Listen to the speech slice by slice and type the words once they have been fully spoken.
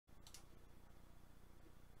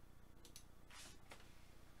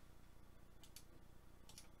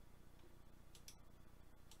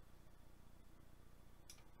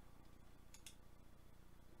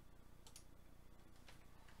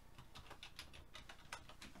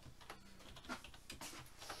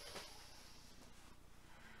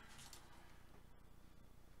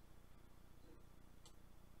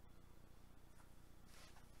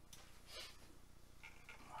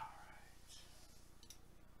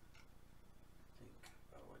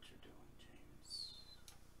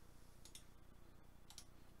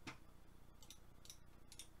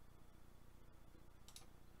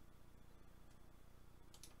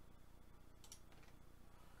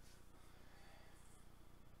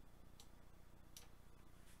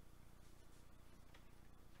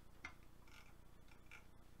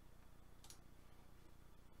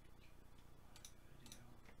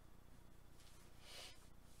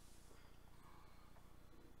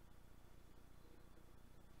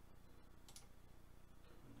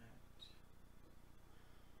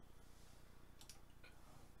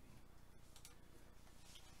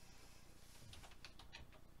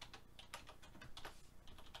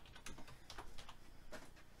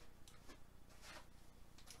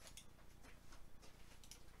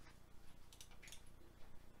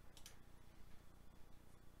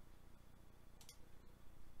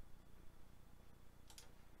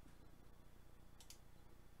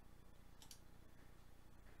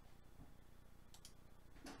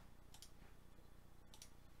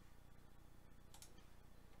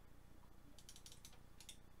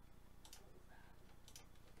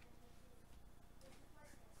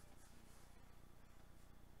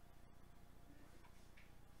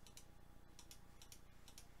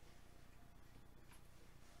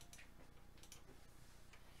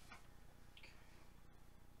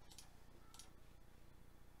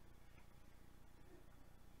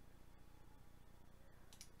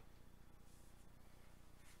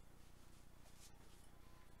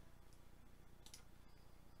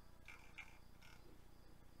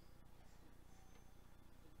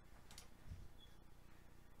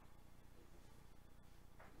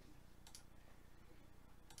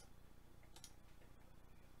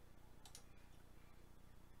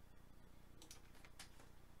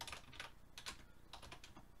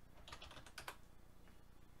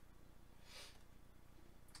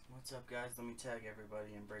What's up, guys? Let me tag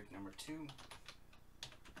everybody in break number 2.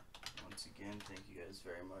 Once again, thank you guys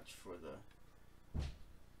very much for the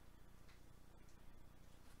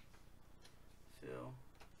Phil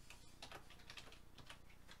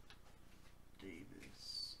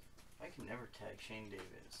Davis. I can never tag Shane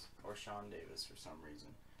Davis or Sean Davis for some reason.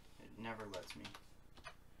 It never lets me.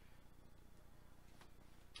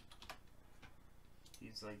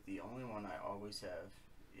 He's like the only one I always have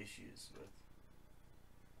issues with.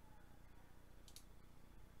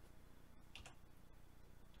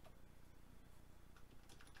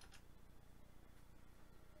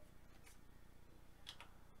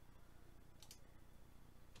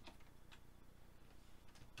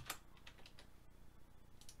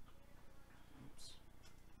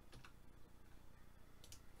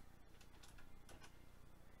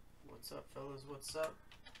 What's up, fellas? What's up?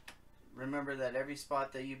 Remember that every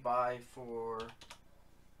spot you buy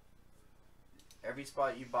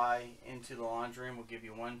into the laundry room will give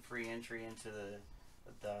you one free entry into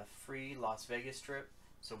the free Las Vegas trip.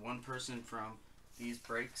 So one person from these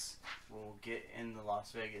breaks will get in the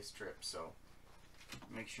Las Vegas trip. So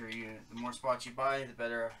make sure the more spots you buy, the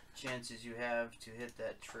better chances you have to hit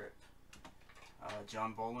that trip.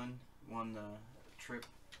 John Bolin won the trip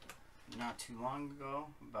not too long ago,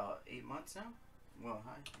 about 8 months now. Well,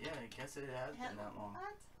 yeah, I guess it has been that long.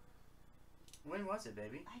 What? When was it,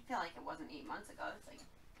 baby? I feel like it wasn't 8 months ago. It's like,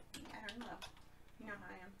 I don't know. You know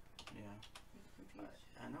how I am. Yeah. I'm confused.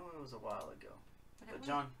 I know it was a while ago. But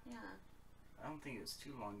John, yeah. I don't think it was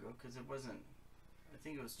too long ago because it wasn't. I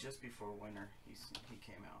think it was just before winter he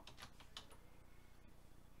came out.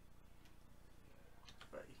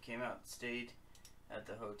 But he came out, stayed at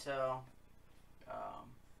the hotel,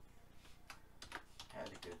 had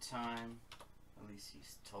a good time. At least he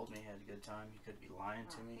told me he had a good time. He could be lying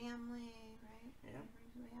to me. Family, right? Yeah.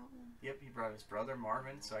 Yep, he brought his brother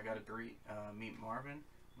Marvin, so I got to meet Marvin,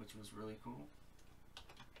 which was really cool.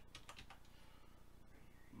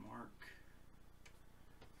 Mark.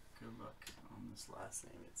 Good luck on this last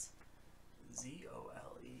name. It's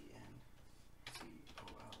Z-O-L-E-N.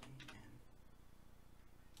 Z-O-L-E-N.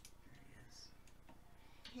 There he is.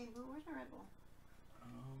 Hey, where's my Red Bull?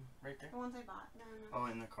 Right there. The ones I bought. No. Oh,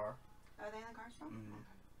 in the car. Are they in the car still? Mm-hmm.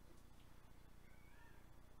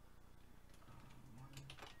 Okay.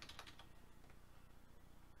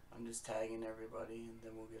 I'm just tagging everybody and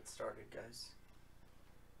then we'll get started, guys.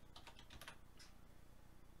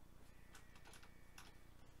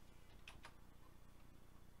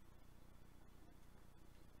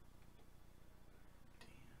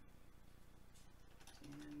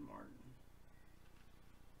 Dan Martin.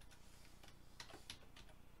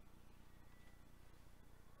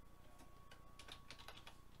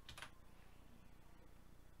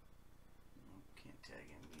 Can't tag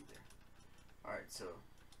him either. Alright, so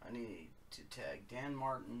I need to tag Dan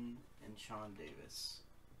Martin and Sean Davis.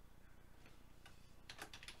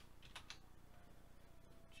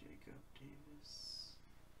 Jacob Davis.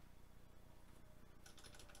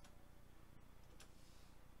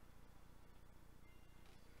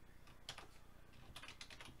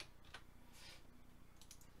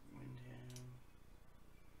 Windham.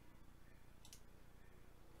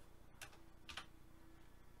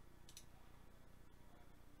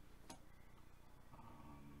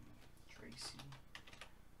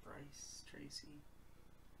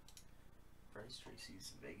 Bryce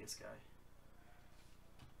Tracy's a Vegas guy.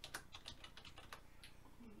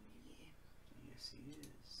 Yeah. Yes, he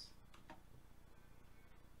is.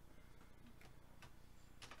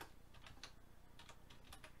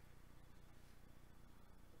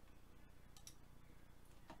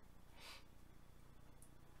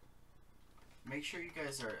 Make sure you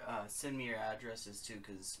guys are send me your addresses too,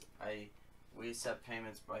 because we accept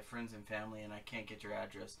payments by friends and family, and I can't get your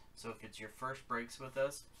address. So if it's your first breaks with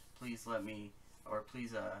us, please let me, or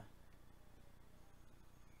please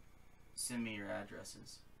send me your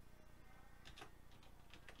addresses.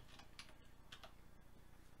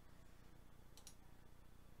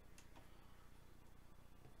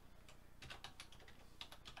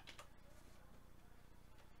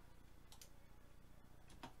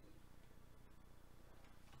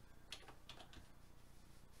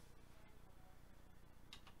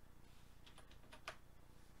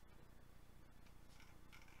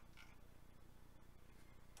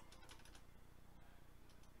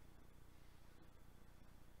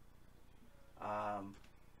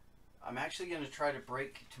 I'm actually going to try to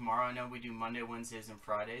break tomorrow. I know we do Monday, Wednesdays, and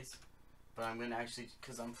Fridays. But I'm going to actually,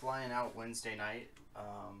 because I'm flying out Wednesday night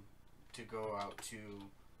to go out to...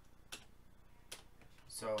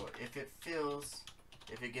 So if it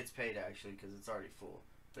gets paid actually, because it's already full.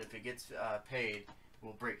 But if it gets paid,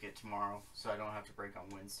 we'll break it tomorrow, so I don't have to break on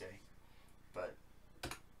Wednesday. But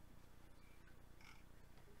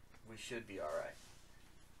we should be alright.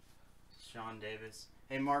 Sean Davis.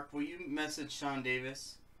 Hey, Mark, will you message Sean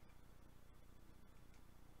Davis?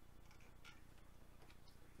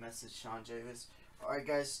 Message Sean Davis. Alright,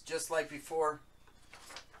 guys, just like before,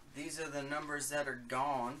 these are the numbers that are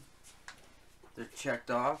gone. They're checked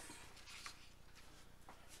off.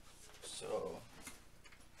 So,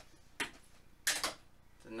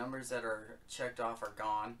 the numbers that are checked off are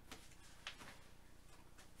gone.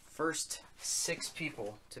 First 6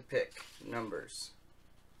 people to pick numbers.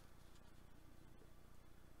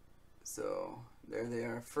 So, there they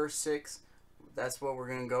are. First 6. That's what we're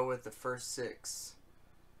going to go with, the first 6.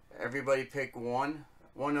 Everybody pick one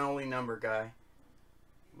only number, guy.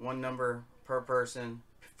 One number per person.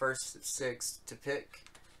 First 6 to pick.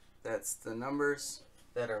 That's the numbers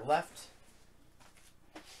that are left.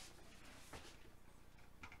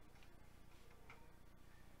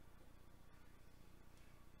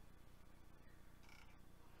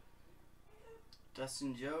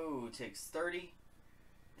 Dustin Joe takes 30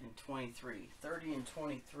 and 23. 30 and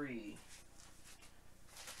 23.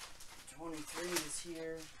 23 is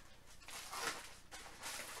here.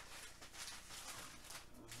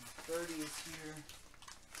 30 is here.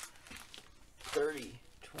 30,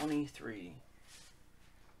 23.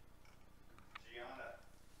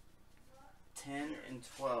 10 and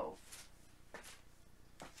 12.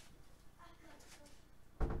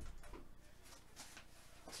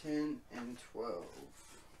 10 and 12.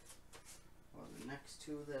 Well, the next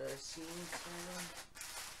two that I've seen, 10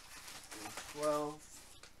 and 12.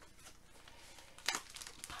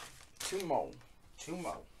 Two more. 10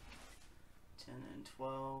 and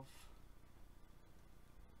 12.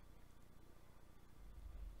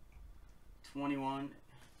 21.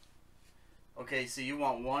 Okay, so you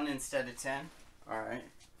want 1 instead of 10? Alright.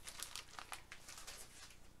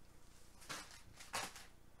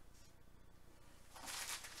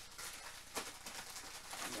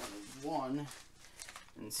 One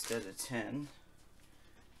instead of 10.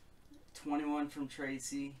 21 from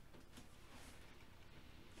Tracy.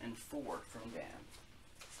 And 4 from Dan.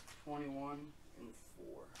 21 and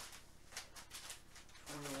 4.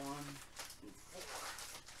 21 and 4.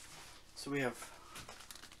 So we have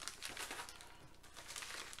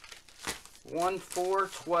 1, 4,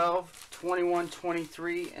 12, 21,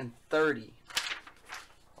 23, and 30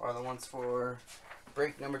 are the ones for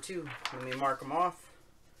break number 2. Let me mark them off.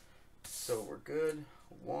 So we're good.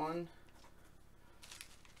 1,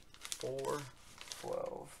 4,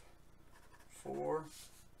 12, 4,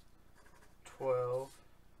 12,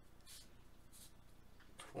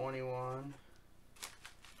 21,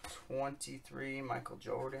 23, Michael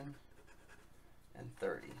Jordan, and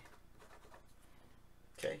 30.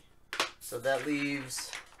 Okay, so that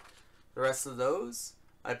leaves the rest of those.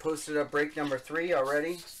 I posted up break number 3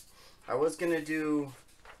 already. I was going to do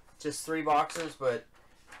just 3 boxers, but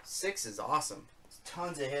 6 is awesome. It's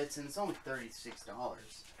tons of hits, and it's only $36.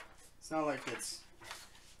 It's not like it's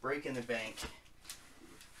breaking the bank.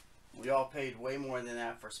 We all paid way more than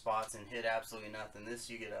that for spots and hit absolutely nothing. This,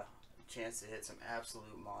 you get a chance to hit some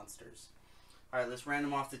absolute monsters. Alright, let's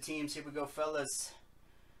random off the teams. Here we go, fellas.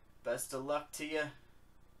 Best of luck to you.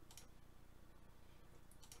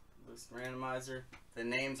 List randomizer. The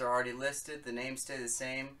names are already listed. The names stay the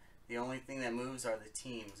same. The only thing that moves are the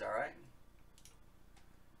teams, alright?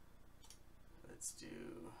 Let's do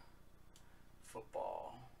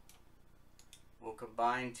football. We'll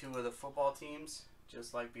combine 2 of the football teams,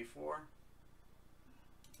 just like before.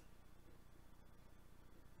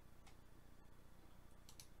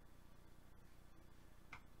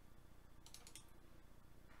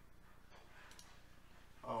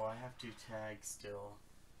 Oh, I have to tag still.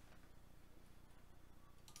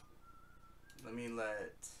 Let me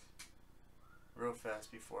real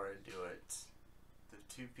fast before I do it. The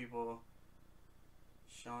 2 people,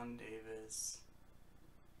 Sean Davis,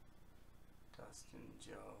 Dustin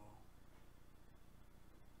Joe.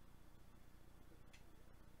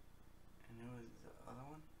 And who was the other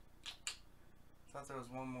one? I thought there was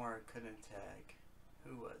one more I couldn't tag.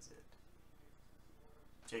 Who was it?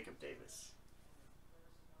 Jacob Davis.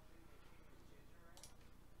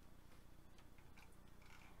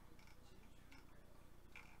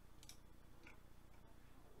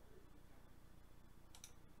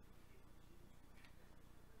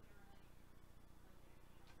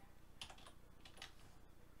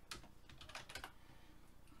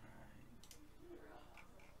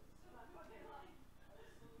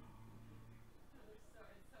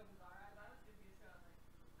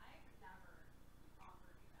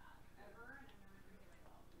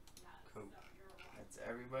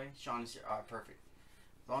 Sean is here. Ah, perfect.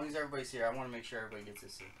 As long as everybody's here, I want to make sure everybody gets to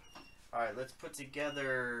see. Alright, let's put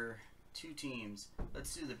together 2 teams.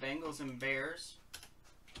 Let's do the Bengals and Bears.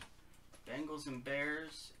 Bengals and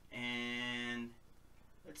Bears. And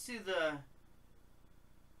let's do the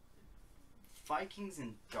Vikings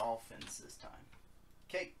and Dolphins this time.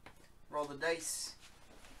 Okay, roll the dice.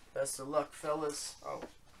 Best of luck, fellas. Oh,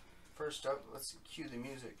 first up, let's cue the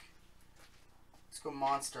music. Let's go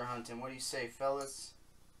monster hunting. What do you say, fellas?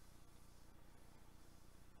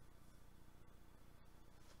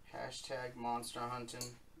 Hashtag monster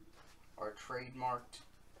hunting, our trademarked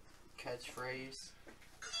catchphrase.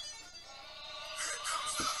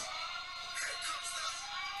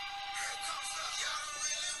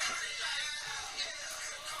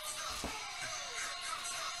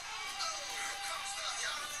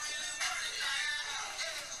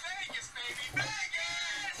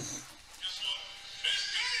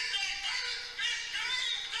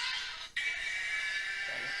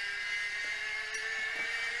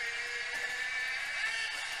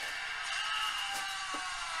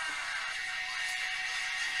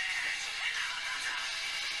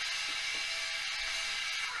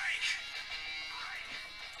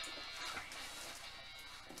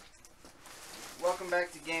 Welcome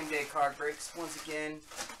back to Game Day Card Breaks. Once again,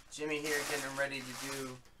 Jimmy here getting ready to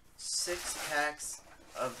do 6 packs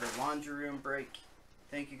of the laundry room break.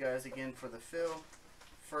 Thank you guys again for the fill.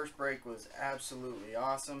 First break was absolutely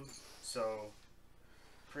awesome, so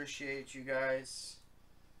appreciate you guys.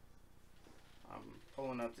 I'm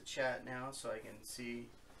pulling up the chat now so I can see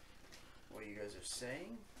what you guys are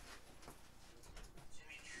saying.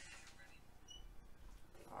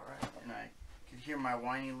 Alright, and I can hear my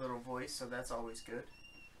whiny little voice, so that's always good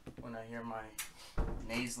when I hear my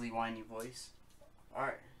nasally whiny voice.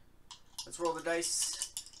 Alright, let's roll the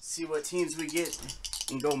dice, see what teams we get,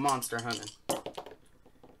 and go monster hunting.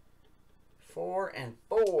 4 and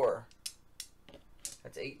 4.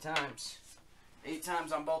 That's 8 times. 8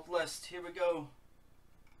 times on both lists. Here we go.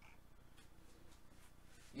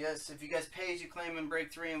 Yes, if you guys pay as you claim in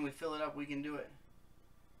break 3 and we fill it up, we can do it.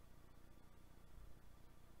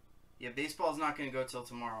 Yeah, baseball's not going to go till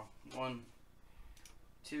tomorrow. 1,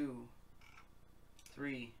 2,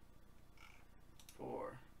 3,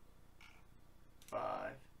 4,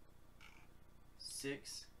 5,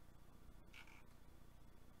 6,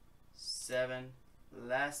 7.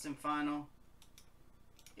 Last and final,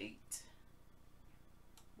 8.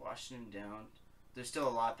 Washington down. There's still a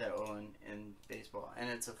lot that owe in baseball, and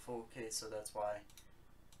it's a full case, so that's why.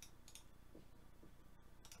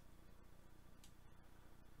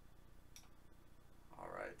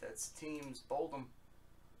 Alright, that's teams. Bold them.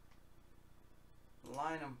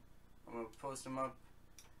 Line them. I'm going to post them up.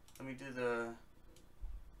 Let me do the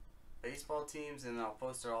baseball teams, and I'll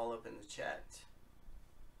post it all up in the chat.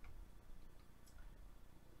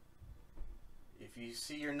 If you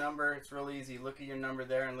see your number, it's real easy. Look at your number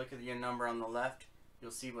there and look at your number on the left. You'll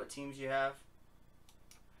see what teams you have.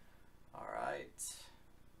 Alright.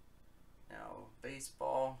 Now,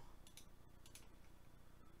 baseball.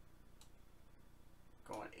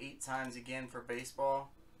 Going 8 times again for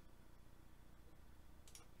baseball.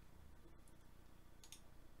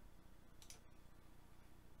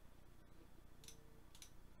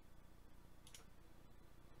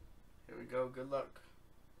 Here we go. Good luck.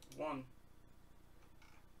 1,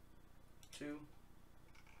 2,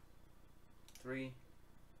 3,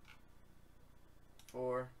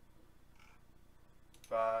 4,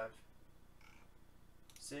 5,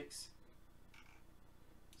 6,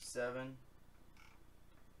 7.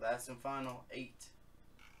 Last and final, 8.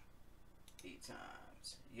 8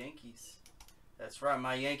 times. Yankees. That's right,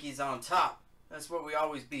 my Yankees on top. That's what we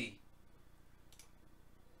always be.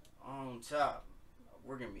 On top.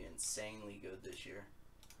 We're going to be insanely good this year.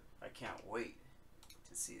 I can't wait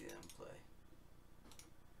to see them play.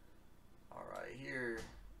 Alright, here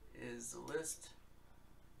is the list.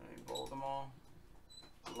 Let me bold them all.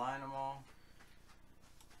 Line them all.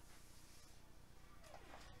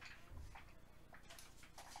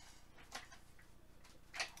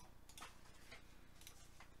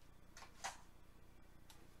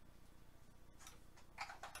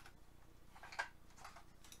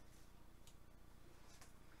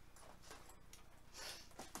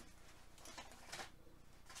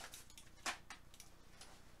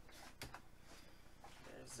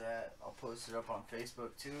 That I'll post it up on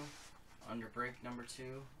Facebook too under break number 2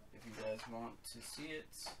 if you guys want to see it.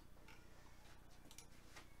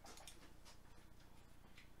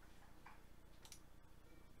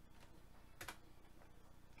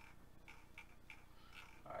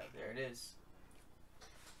 Alright, there it is.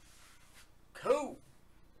 Cool.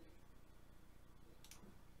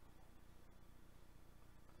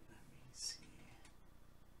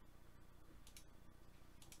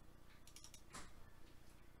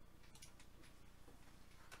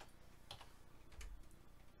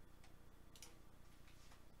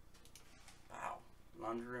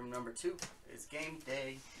 On to room number 2. It's game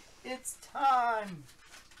day. It's time.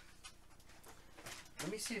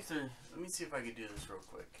 Let me see if I can do this real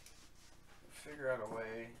quick. Figure out a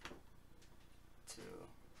way to.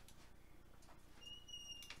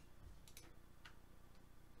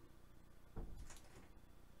 Let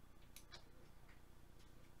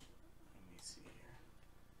me see here.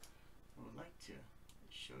 I would like to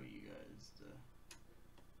show you guys the.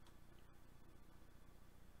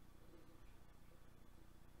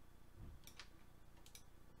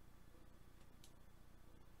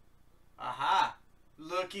 Aha!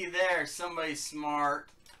 Looky there, somebody's smart.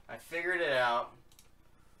 I figured it out.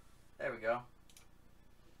 There we go.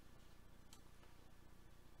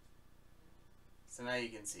 So now you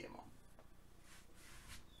can see them all.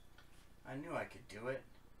 I knew I could do it.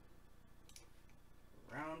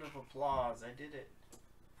 Round of applause, I did it.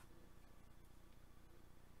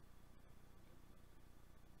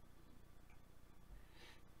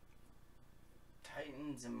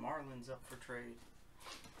 Titans and Marlins up for trade.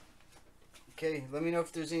 Okay, let me know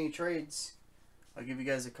if there's any trades. I'll give you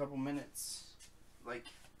guys a couple minutes. Like,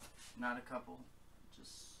 not a couple,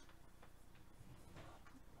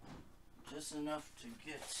 just enough to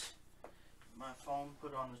get my phone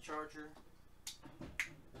put on the charger. And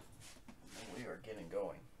we are getting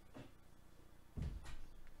going.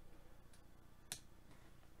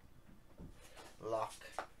 Lock.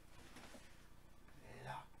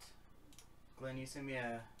 Locked. Glenn, you sent me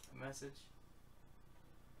a message?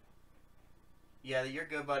 Yeah, you're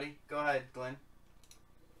good, buddy. Go ahead, Glenn.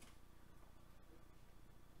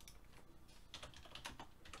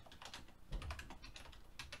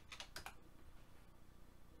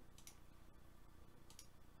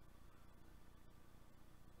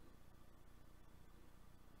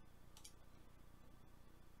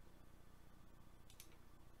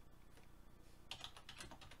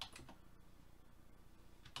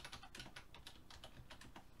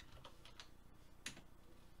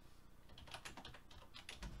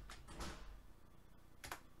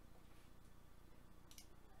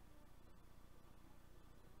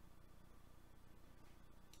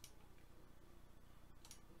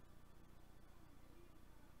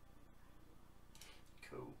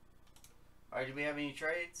 Alright, do we have any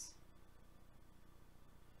trades?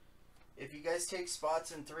 If you guys take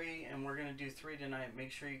spots in 3, and we're going to do 3 tonight,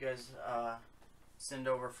 make sure you guys send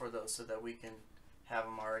over for those so that we can have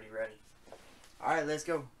them already ready. Alright, let's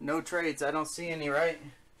go. No trades. I don't see any, right?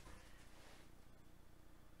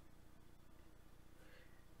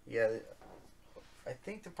 Yeah, I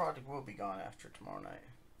think the product will be gone after tomorrow night.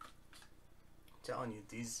 I'm telling you,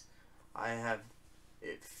 these, I have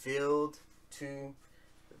it filled to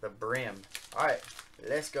the brim. Alright,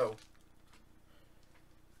 let's go.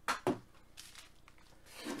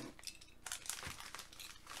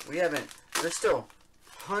 We haven't, there's still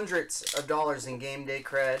hundreds of dollars in game day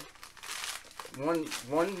cred.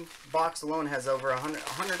 One box alone has over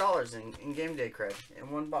 $100 in game day cred in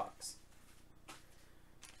one box.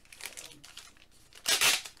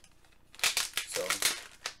 So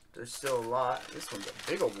there's still a lot. This one's a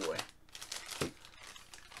big old boy.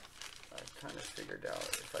 Kind of figured out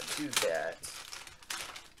if I do that,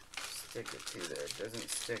 stick it to there, it doesn't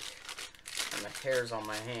stick on the hairs on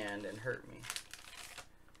my hand and hurt me.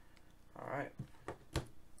 Alright,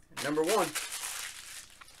 number 1.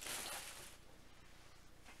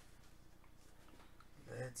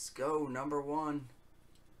 Let's go, number 1.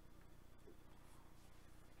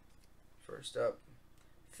 First up,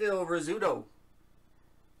 Phil Rizzuto.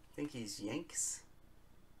 I think he's Yanks.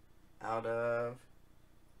 Out of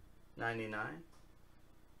 99.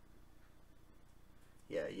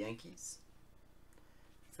 Yeah, Yankees.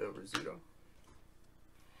 Phil Rizzuto.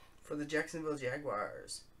 For the Jacksonville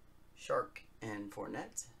Jaguars, Shark and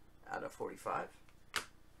Fournette out of 45.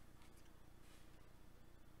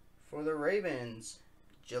 For the Ravens,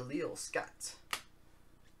 Jaleel Scott.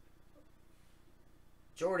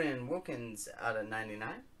 Jordan Wilkins out of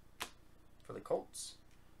 99. For the Colts.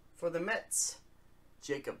 For the Mets,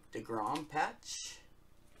 Jacob deGrom patch.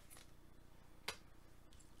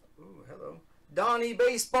 Ooh, hello. Donnie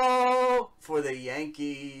Baseball for the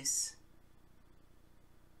Yankees.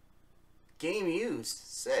 Game used.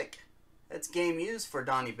 Sick. That's game used for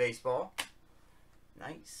Donnie Baseball.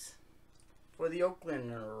 Nice. For the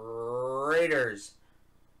Oakland Raiders,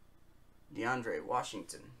 DeAndre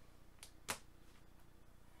Washington.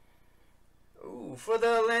 Ooh, for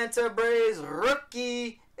the Atlanta Braves,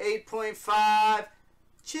 rookie 8.5,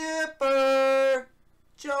 Chipper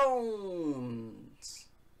Jones.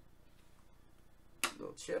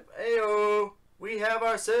 Little chip. Ayo, we have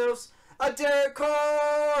ourselves a Derek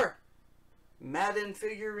Carr Madden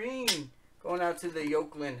figurine going out out to the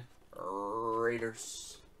Oakland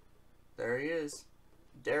Raiders. There he is.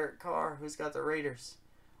 Derek Carr. Who's got the Raiders?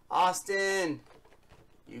 Austin.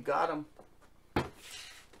 You got him.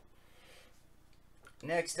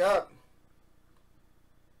 Next up,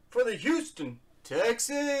 for the Houston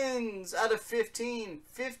Texans, out of 15.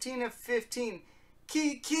 15 of 15.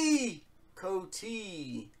 Kiki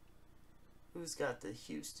Coty. Who's got the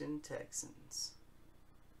Houston Texans?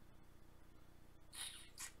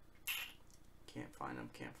 Can't find them.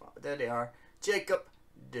 Can't find them. There they are. Jacob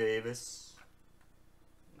Davis.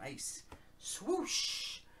 Nice.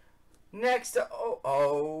 Swoosh. Next. One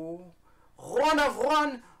of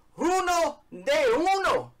one. Uno de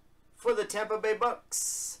uno. For the Tampa Bay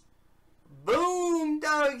Bucks. Boom.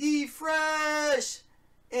 Doggy fresh.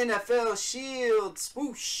 NFL Shield.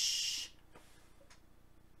 Swoosh.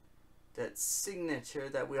 That signature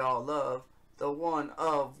that we all love. The one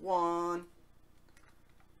of one.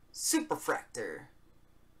 Superfractor.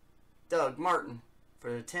 Doug Martin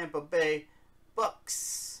for the Tampa Bay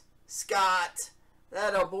Bucks. Scott.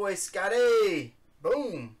 That old boy Scotty.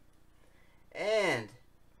 Boom. And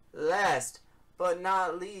last but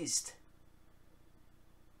not least,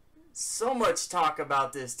 so much talk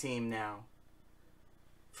about this team now.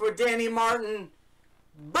 For Danny Martin.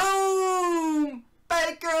 Boom.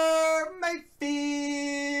 Baker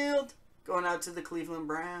Mayfield. Going out to the Cleveland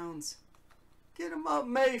Browns. Get him up,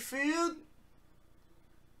 Mayfield.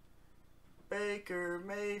 Baker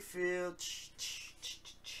Mayfield.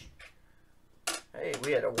 Hey,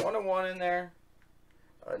 we had a 1-on-1 in there.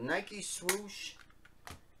 A Nike swoosh.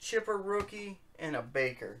 Chipper rookie. And a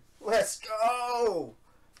Baker. Let's go.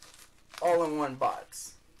 All in one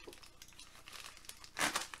box.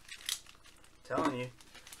 Telling you.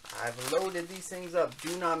 I've loaded these things up.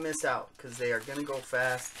 Do not miss out. Because they are going to go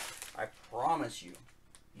fast. I promise you.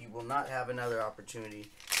 You will not have another opportunity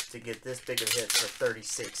to get this big of hits for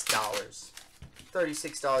 $36.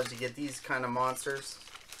 $36 to get these kind of monsters.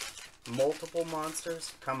 Multiple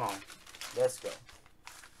monsters. Come on. Let's go.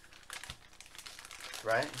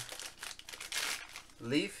 Right?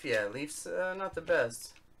 Leaf. Yeah, Leaf's not the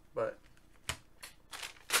best. But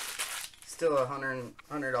still a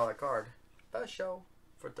 $100 card. Best show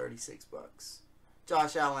for $36.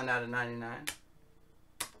 Josh Allen out of 99.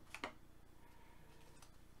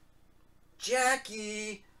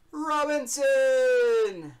 Jackie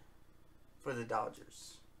Robinson for the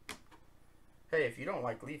Dodgers. Hey, if you don't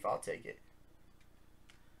like Leaf, I'll take it.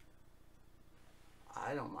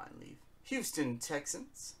 I don't mind Leaf. Houston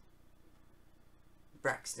Texans.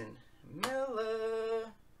 Braxton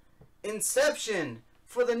Miller. Inception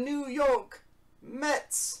for the New York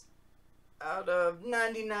Mets. Out of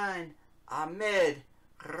 99, Ahmed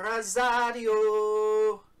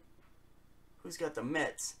Rosario. Who's got the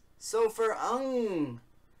Mets? Sofer Ung.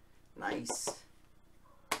 Nice.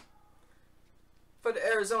 For the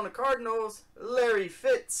Arizona Cardinals, Larry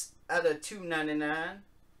Fitz out of 299.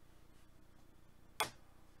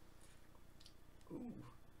 Ooh,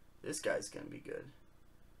 this guy's going to be good.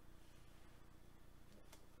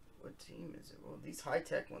 What team is it? Well, these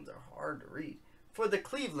high-tech ones are hard to read. For the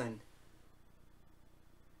Cleveland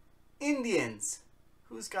Indians.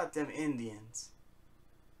 Who's got them Indians?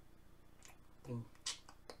 Boom.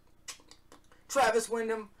 Travis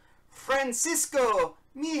Wyndham, Francisco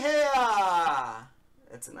Mejia.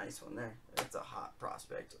 That's a nice one there. That's a hot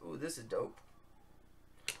prospect. Ooh, this is dope.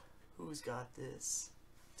 Who's got this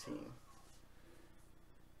team?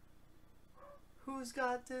 Who's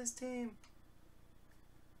got this team?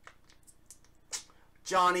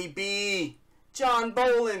 Johnny B. John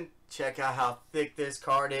Bolin. Check out how thick this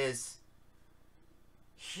card is.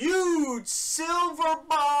 Huge silver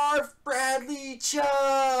bar Bradley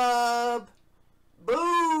Chubb.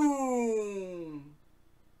 Boom.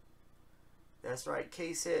 That's right,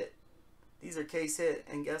 case hit. These are case hit,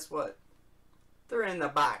 and guess what? They're in the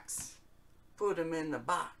box. Put them in the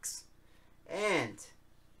box. And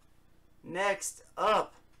next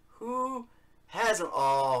up, who has them?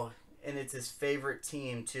 Oh, and it's his favorite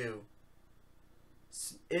team too.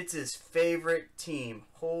 It's his favorite team.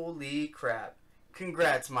 Holy crap.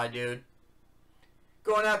 Congrats, my dude.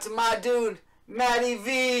 Going out to my dude, Matty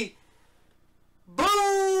V.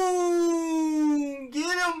 Boom!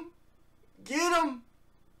 Get him! Get him!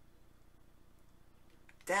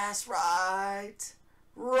 That's right.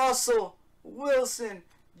 Russell Wilson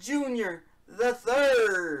Jr. the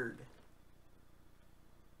third.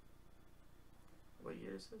 What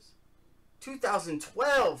year is this?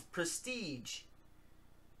 2012 Prestige.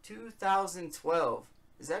 2012.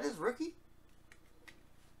 Is that his rookie?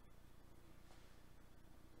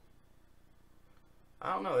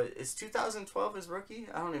 I don't know. Is 2012 his rookie?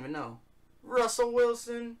 I don't even know. Russell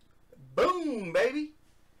Wilson. Boom, baby.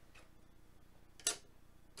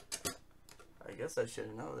 I guess I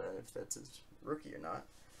should know that if that's his rookie or not.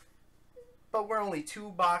 But we're only 2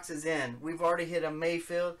 boxes in. We've already hit a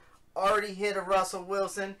Mayfield, already hit a Russell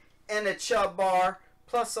Wilson, and a Chubb bar,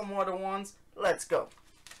 plus some other ones. Let's go.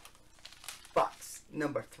 Box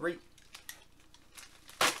number 3.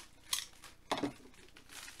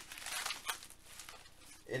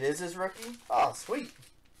 It is his rookie? Oh, sweet.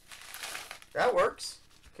 That works.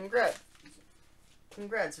 Congrats.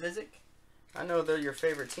 Congrats, Vizik. I know they're your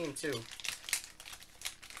favorite team, too.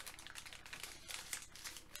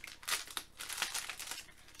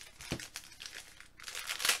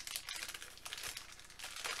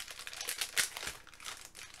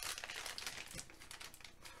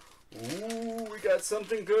 Ooh, we got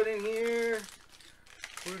something good in here.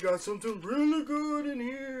 We got something really good in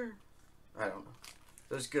here. I don't know.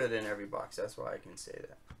 There's good in every box. That's why I can say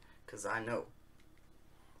that. Because I know.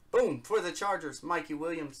 Boom. For the Chargers. Mikey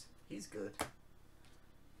Williams. He's good.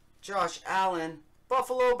 Josh Allen.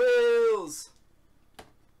 Buffalo Bills.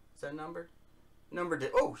 Is that numbered? Numbered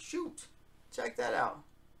it. Oh, shoot. Check that out.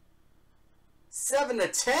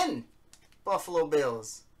 7/10. Buffalo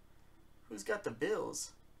Bills. Who's got the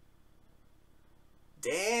Bills?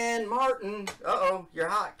 Dan Martin. Uh-oh. You're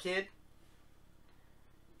hot, kid.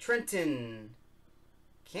 Trenton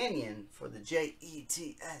Canyon for the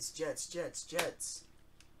Jets. Jets.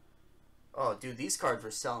 Oh, dude, these cards were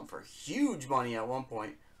selling for huge money at one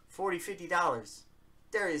point. $40, $50.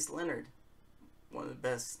 Darius Leonard. One of the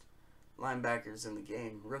best linebackers in the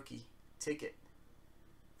game. Rookie ticket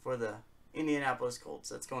for the Indianapolis Colts.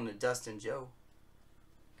 That's going to Dustin Joe.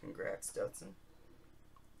 Congrats, Dustin.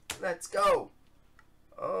 Let's go.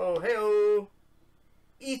 Oh, hey-oh.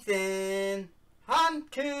 Ethan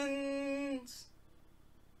Hankins.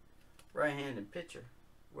 Right-handed pitcher.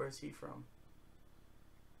 Where's he from?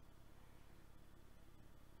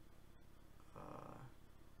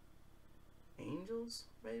 Angels,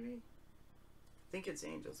 maybe? I think it's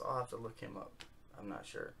Angels. I'll have to look him up. I'm not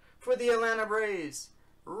sure. For the Atlanta Braves,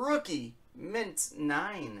 rookie, mint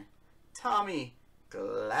 9. Tommy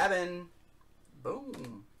Glavine.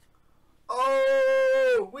 Boom.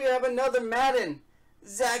 Oh, we have another Madden.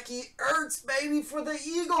 Zachy Ertz, baby, for the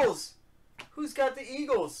Eagles. Who's got the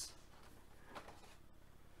Eagles?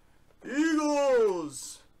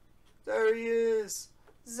 Eagles. There he is.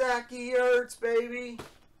 Zachy Ertz, baby.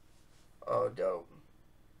 Oh, dope.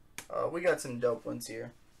 We got some dope ones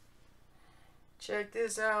here. Check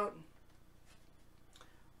this out.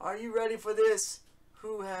 Are you ready for this?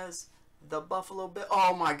 Who has the Buffalo Bill?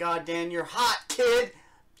 Oh my God, Dan, you're hot, kid.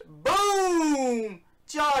 Boom!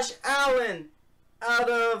 Josh Allen out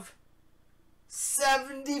of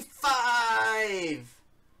 75.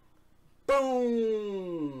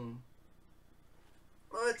 Boom!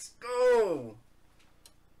 Let's go.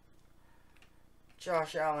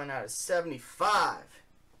 Josh Allen out of 75.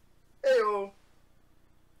 Hey-o.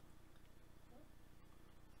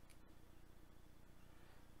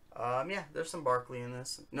 Yeah, there's some Barkley in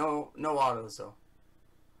this. No autos though.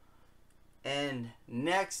 And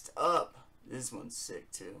next up, this one's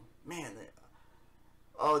sick too. Man,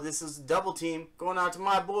 this is a double team going out to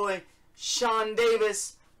my boy Sean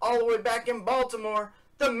Davis, all the way back in Baltimore.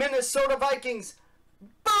 The Minnesota Vikings.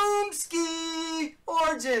 Boomski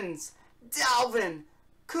Origins. Dalvin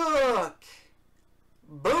Cook.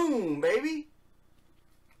 Boom, baby.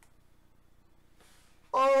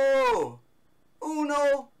 Oh,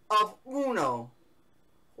 uno of uno.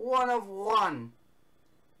 1 of 1.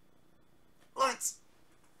 Let's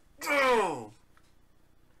go.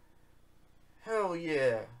 Hell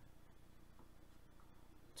yeah. I'm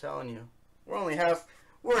telling you.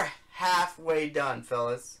 We're halfway done,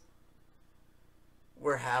 fellas.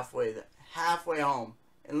 We're halfway home.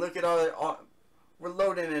 And look at we're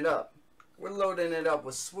loading it up. We're loading it up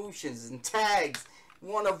with swooshes and tags.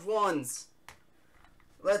 1 of 1s.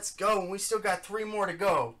 Let's go. We still got 3 more to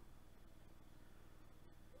go.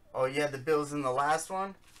 Oh, yeah, the Bills in the last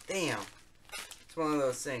one? Damn. It's one of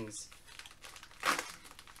those things.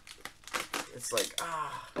 It's like,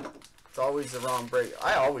 it's always the wrong break.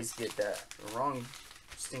 I always get that. The wrong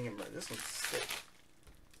stinging break. This one's sick.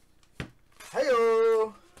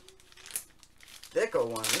 Hey-o! Deco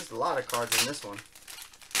one. There's a lot of cards in this one. I'm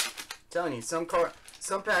telling you, some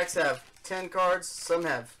packs have 10 cards, some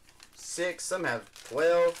have 6, some have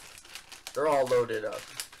 12. They're all loaded up.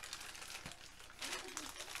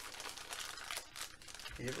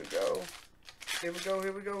 Here we go. Here we go,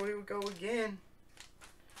 here we go, here we go again.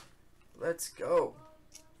 Let's go.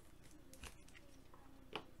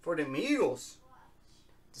 For them Eagles.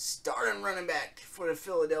 Starting running back for the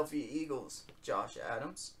Philadelphia Eagles, Josh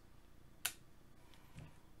Adams.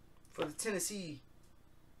 For the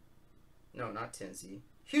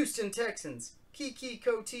Houston Texans, Kiki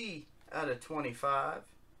Coty out of 25.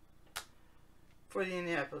 For the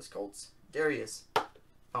Indianapolis Colts, Darius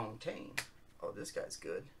Fontaine. Oh, this guy's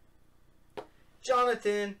good.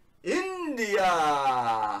 Jonathan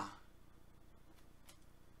India.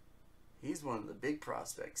 He's one of the big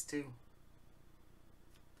prospects, too.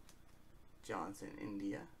 Jonathan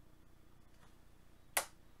India.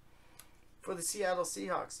 For the Seattle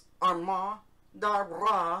Seahawks, Armand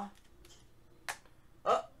Darra.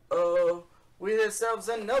 Uh-oh. We have ourselves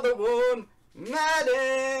another one.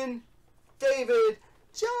 Madden. David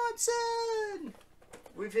Johnson.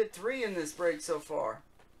 We've hit 3 in this break so far.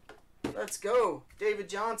 Let's go. David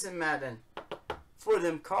Johnson, Madden. For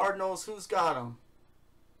them Cardinals, who's got them?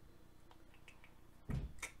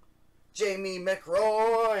 Jamie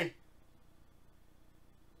McRoy.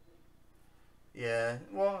 Yeah,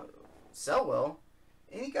 well, sell well.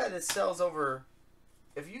 Any guy that sells over...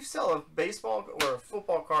 If you sell a baseball or a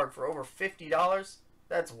football card for over $50,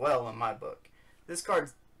 that's well in my book. This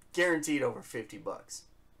card's guaranteed over $50.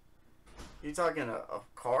 You're talking a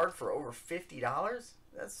card for over $50?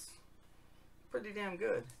 That's pretty damn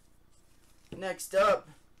good. Next up,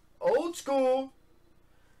 old school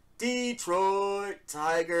Detroit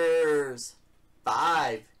Tigers.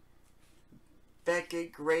 5.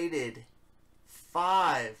 Beckett graded.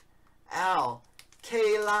 5. Al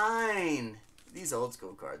Kaline. These old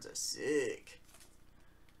school cards are sick.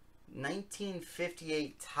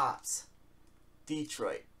 1958 Topps.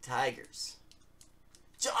 Detroit Tigers.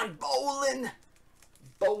 John Bolin.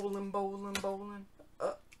 Bolin.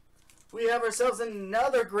 We have ourselves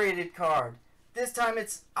another graded card. This time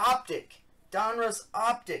it's Optic. Donruss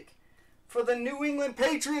Optic. For the New England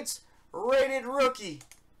Patriots, rated rookie,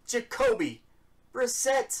 Jacoby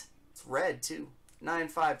Brissett. It's red too.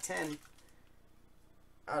 9/5/10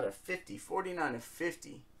 out of 50. 49 of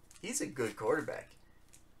 50. He's a good quarterback.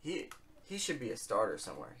 He should be a starter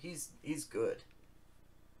somewhere. He's good.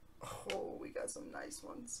 Oh, we got some nice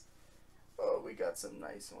ones.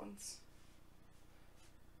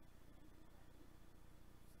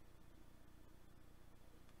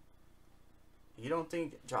 You don't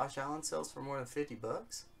think Josh Allen sells for more than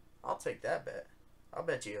 $50? I'll take that bet. I'll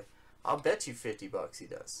bet you $50 he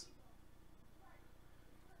does.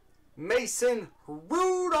 Mason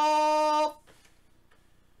Rudolph.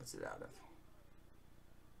 What's it out of?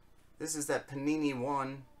 This is that Panini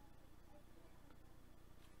 1.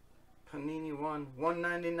 Panini 1,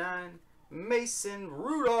 199. Mason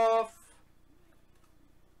Rudolph.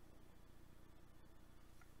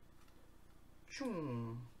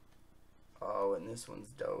 Oh, and this one's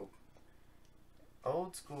dope.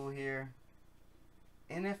 Old school here.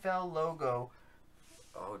 NFL logo.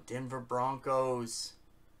 Oh, Denver Broncos.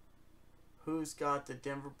 Who's got the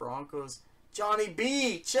Denver Broncos? Johnny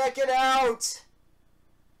B. Check it out.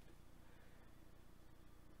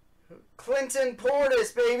 Clinton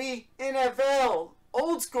Portis, baby. NFL.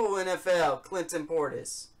 Old school NFL. Clinton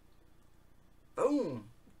Portis. Boom.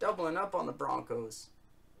 Doubling up on the Broncos.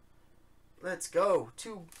 Let's go.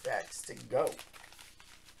 2 backs to go.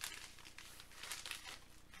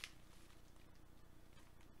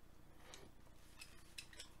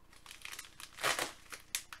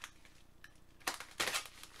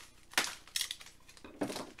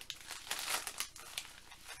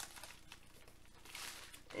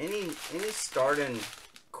 Any starting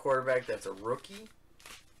quarterback that's a rookie,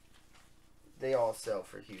 they all sell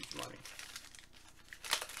for huge money.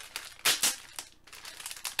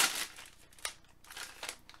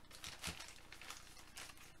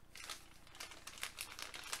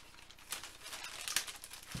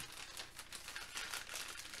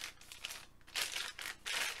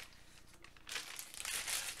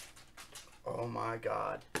 Oh my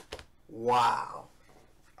God. Wow.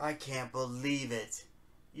 I can't believe it.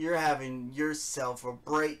 You're having yourself a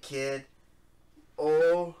break, kid.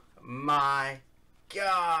 Oh my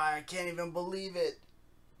God. I can't even believe it.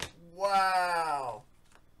 Wow.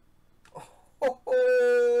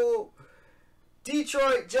 Oh.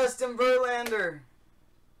 Detroit, Justin Verlander.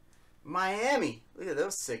 Miami. Look at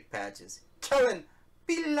those sick patches. Kellen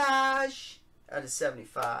Bilage out of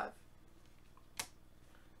 75.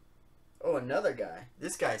 Oh, another guy.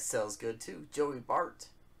 This guy sells good too. Joey Bart.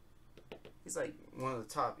 He's like one of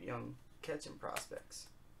the top young catching prospects.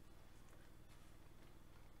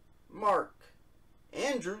 Mark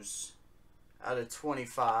Andrews out of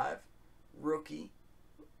 25. Rookie.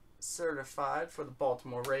 Certified for the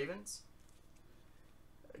Baltimore Ravens.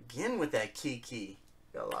 Again with that Kiki.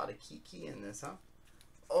 Got a lot of Kiki in this, huh?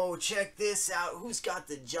 Oh, check this out. Who's got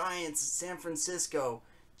the Giants? San Francisco.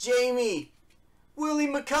 Jamie. Willie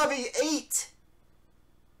McCovey, 8.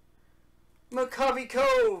 McCovey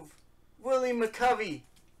Cove. Willie McCovey,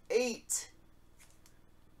 8.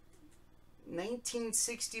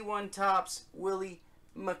 1961 Topps, Willie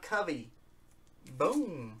McCovey.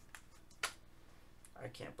 Boom. I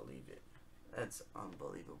can't believe it. That's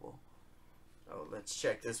unbelievable. Oh, let's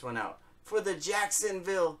check this one out. For the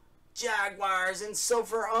Jacksonville Jaguars and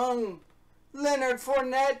Sofer Ung, Leonard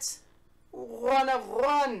Fournette, 1 of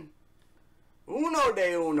 1. Uno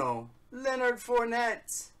de uno. Leonard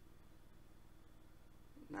Fournette.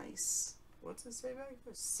 Nice. What's it say back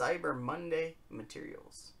there? Cyber Monday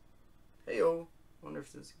Materials. Hey-o. Wonder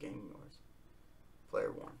if this is a game of yours.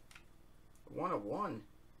 Player 1. 1 of 1.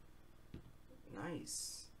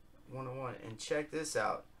 Nice. 1 of 1. And check this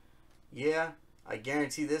out. Yeah, I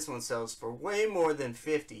guarantee this one sells for way more than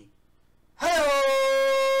 50.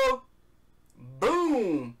 Hey-o!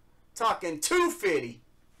 Boom! Talking 250.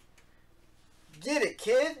 Get it,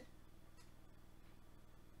 kid?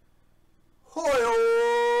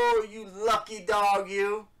 Hoy-o! You lucky dog,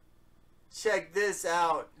 you. Check this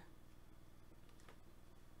out.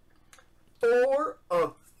 4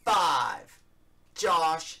 of 5.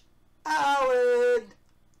 Josh Allen.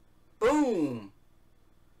 Boom.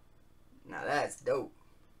 Now that's dope.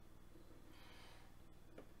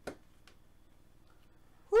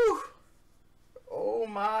 Whew. Oh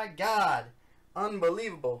my God.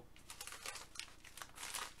 Unbelievable.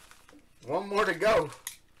 One more to go.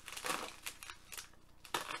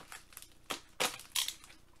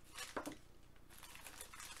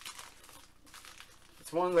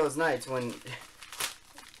 It's one of those nights when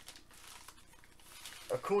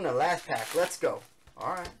Acuna last pack. Let's go.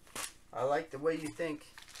 Alright. I like the way you think.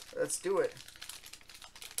 Let's do it.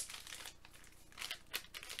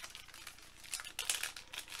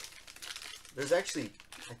 There's actually,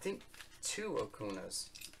 I think, 2 Acunas.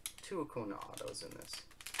 2 Acuna autos in this,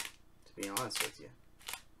 to be honest with you.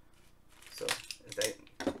 So, if that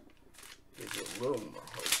gives you a little more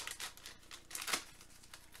hope.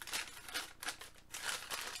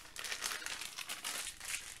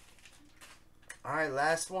 Alright,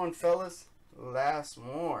 last one, fellas. Last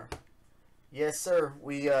more. Yes, sir.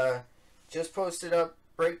 We just posted up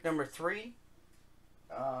break number 3.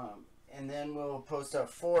 And then we'll post up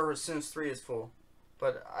 4 as soon as 3 is full.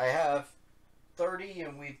 But I have 30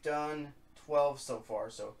 and we've done 12 so far.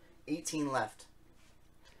 So 18 left.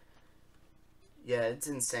 Yeah, it's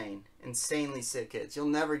insane. Insanely sick hits. You'll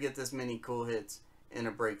never get this many cool hits in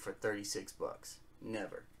a break for 36 bucks.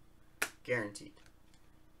 Never. Guaranteed.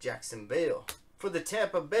 Jacksonville. For the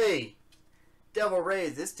Tampa Bay Devil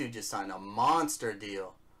Rays, this dude just signed a monster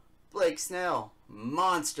deal. Blake Snell,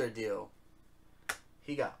 monster deal.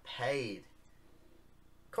 He got paid.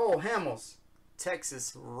 Cole Hamels,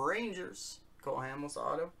 Texas Rangers. Cole Hamels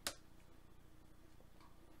auto.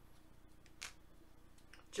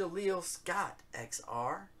 Jaleel Scott,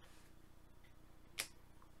 XR.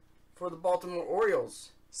 For the Baltimore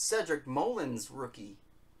Orioles, Cedric Mullins, rookie.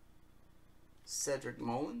 Cedric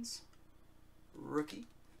Mullins, rookie.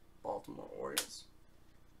 Baltimore Orioles.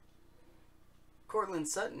 Cortland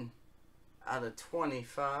Sutton out of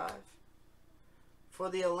 25. For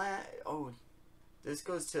the Atlanta, oh, this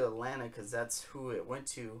goes to Atlanta because that's who it went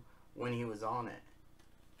to when he was on it.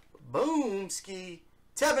 Boom, ski.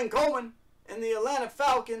 Tevin Coleman and the Atlanta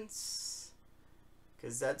Falcons.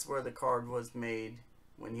 Because that's where the card was made.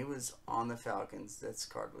 When he was on the Falcons, this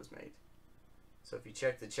card was made. So if you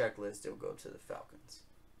check the checklist, it'll go to the Falcons.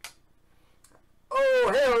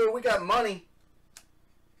 Oh, hell, we got money.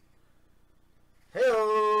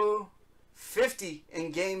 Hell, 50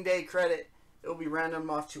 in game day credit. It'll be random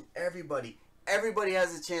off to everybody. Everybody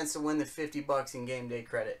has a chance to win the 50 bucks in game day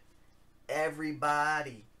credit.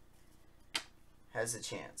 Everybody has a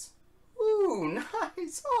chance. Ooh,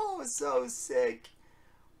 nice. Oh, so sick.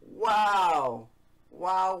 Wow.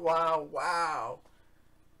 Wow, wow, wow.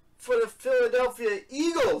 For the Philadelphia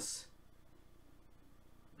Eagles.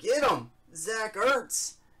 Get them. Zach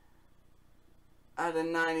Ertz out of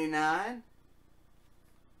 99.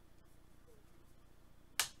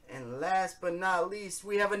 And last but not least,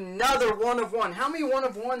 we have another 1 of 1. How many 1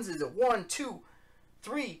 of 1s is it? 1, 2,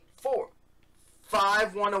 3, 4,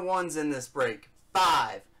 5 1 of 1s in this break.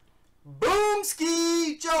 5.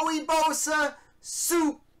 Boomski! Joey Bosa,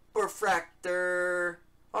 Superfractor.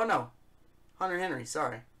 Oh no, Hunter Henry.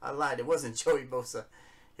 Sorry, I lied. It wasn't Joey Bosa.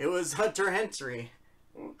 It was Hunter Henry.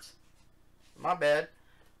 Oops. My bad.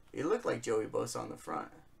 He looked like Joey Bosa on the front,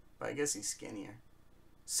 but I guess he's skinnier.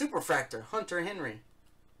 Superfractor, Hunter Henry.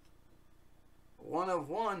 1 of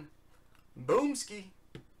 1. Boomski.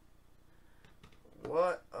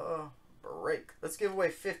 What a break. Let's give away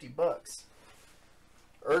 50 bucks.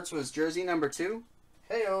 Ertz was jersey number 2.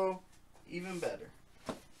 Heyo, even better.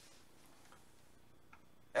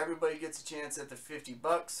 Everybody gets a chance at the 50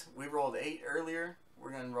 bucks. We rolled 8 earlier.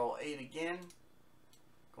 We're going to roll 8 again.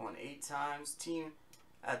 Going 8 times. Team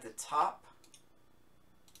at the top.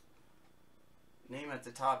 Name at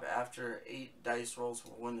the top after 8 dice rolls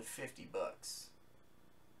will win the 50 bucks.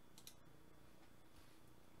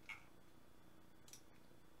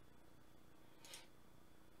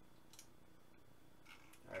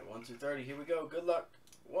 Alright, 1 through 30. Here we go. Good luck.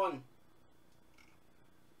 1,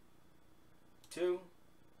 2,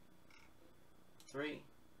 3,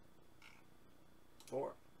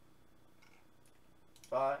 4,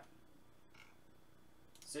 5,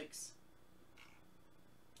 6,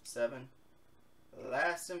 7.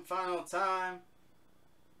 Last and final time.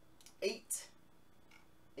 8.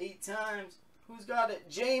 8 times. Who's got it?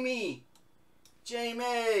 Jamie.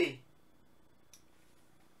 Jamie.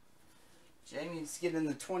 Jamie's getting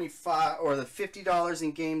the 25 or the $50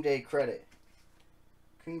 in game day credit.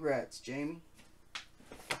 Congrats, Jamie.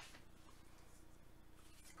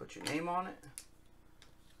 Put your name on it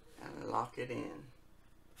and lock it in.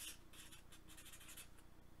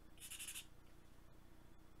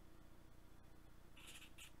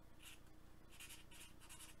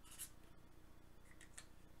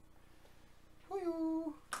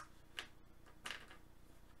 Woo.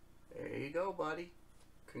 There you go, buddy.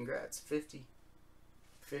 Congrats, 50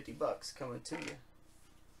 bucks coming to you.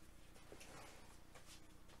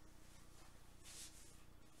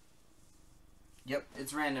 Yep,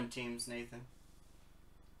 it's random teams, Nathan.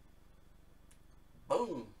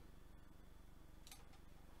 Boom.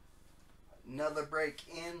 Another break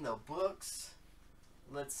in the books.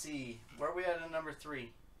 Let's see. Where are we at number 3?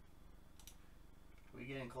 We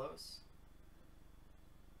getting close?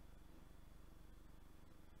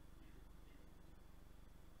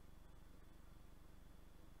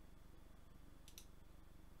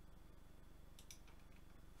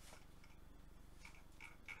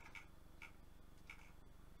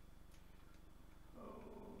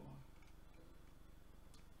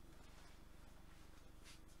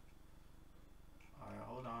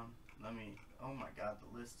 Oh my god,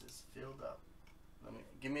 the list is filled up.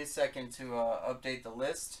 Give me a second to update the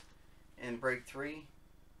list in break 3.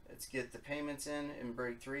 Let's get the payments in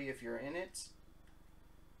break 3 if you're in it.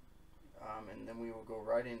 And then we will go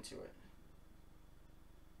right into it.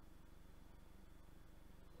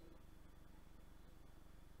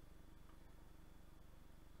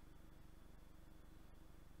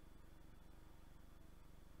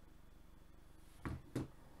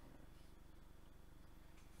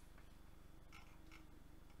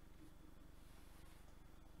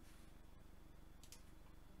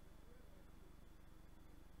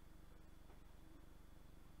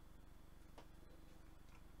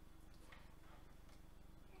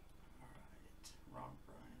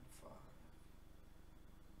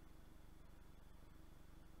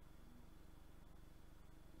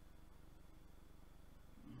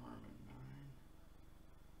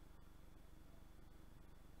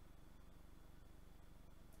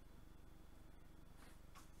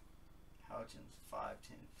 Houchins 5,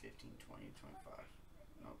 10, 15, 20, 25.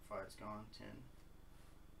 Nope, 5's gone. 10.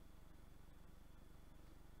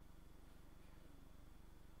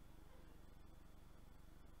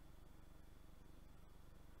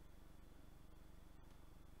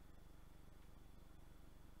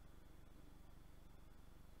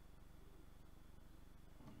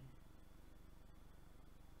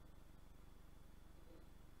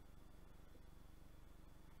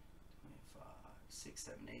 Six,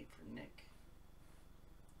 7, 8 for Nick.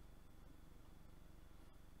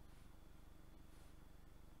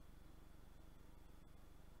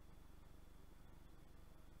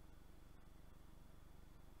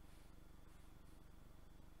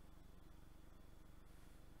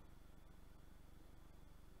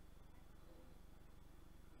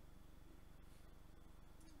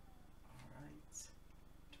 All right,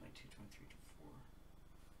 22, 23, 24.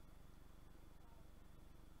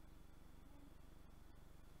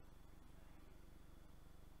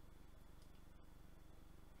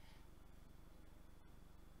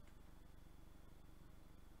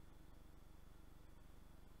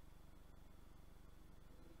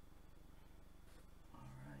 All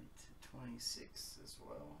right, 26 as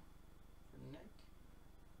well for Nick.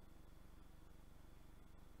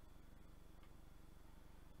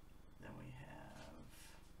 Then we have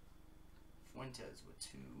Fuentes with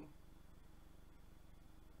 2.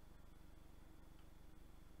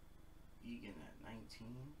 Egan at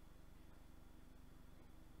 19.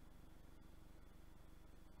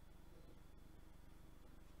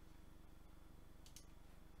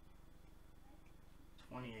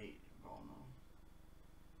 28 Volno.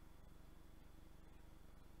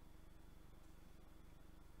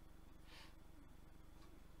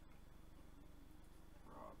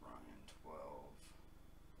 Rob Ryan 12.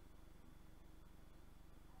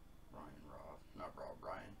 Ryan Rob. Not Rob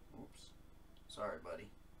Ryan. Oops. Sorry, buddy.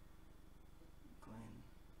 Glenn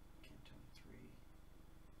Kenton 3.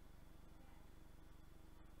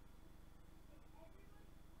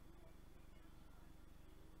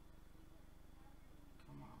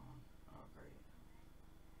 Come on. Oh, great.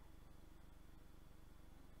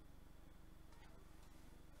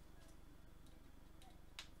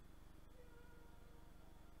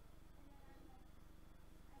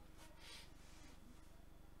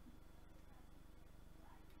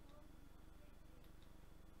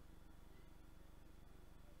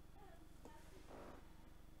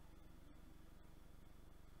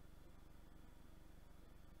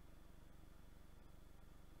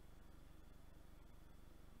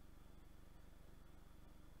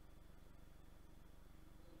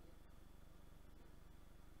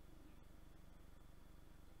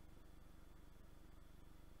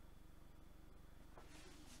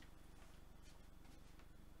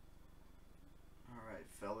 Alright,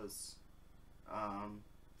 fellas.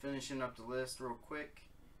 Finishing up the list real quick,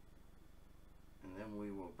 and then we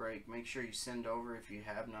will break. Make sure you send over if you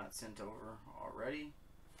have not sent over already.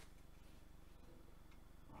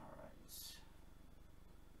 Alright.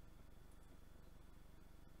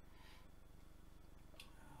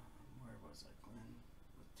 Where was I, Glenn?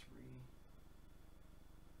 With 3.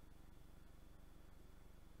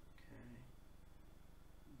 Okay.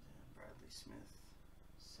 Then Bradley Smith,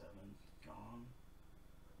 7, gone.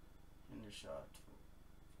 Hendershot,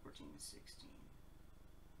 14 to 16.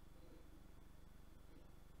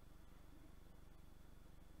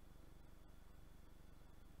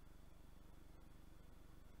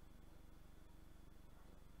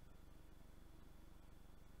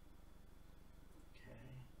 Okay.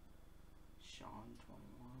 Sean,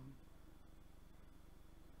 21.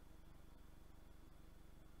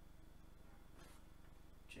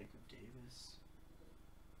 Jacob Davis.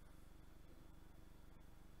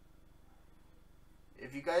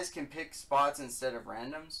 If you guys can pick spots instead of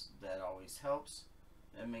randoms, that always helps.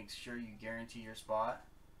 That makes sure you guarantee your spot.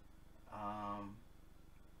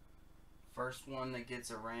 First one that gets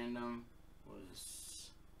a random was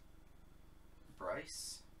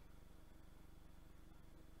Bryce.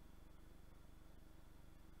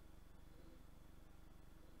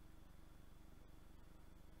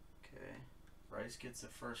 Okay. Bryce gets the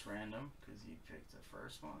first random because he picked the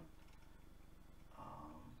first one.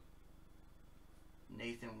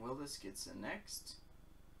 Nathan Willis gets the next,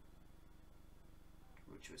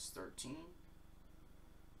 which was 13.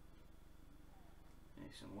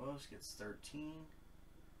 Nathan Willis gets 13.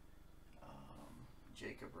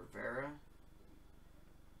 Jacob Rivera.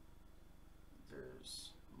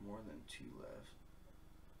 There's more than 2 left.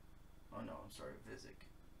 Oh no, I'm sorry, Vizic.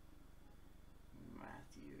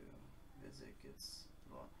 Matthew Vizic gets,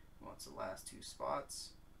 wants the last 2 spots.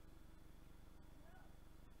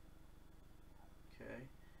 Okay,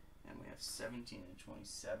 and we have 17 and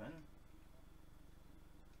 27.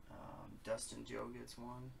 Dustin Joe gets 1.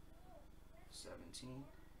 17.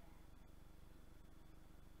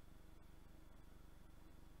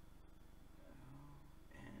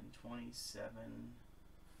 And 27.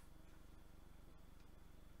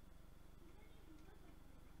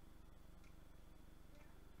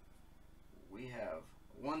 We have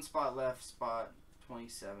 1 spot left, spot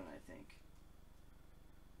 27, I think.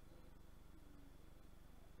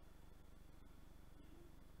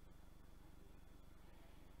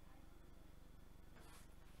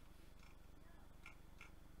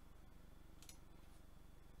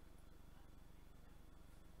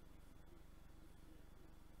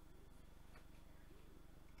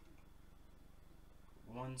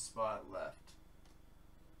 One spot left.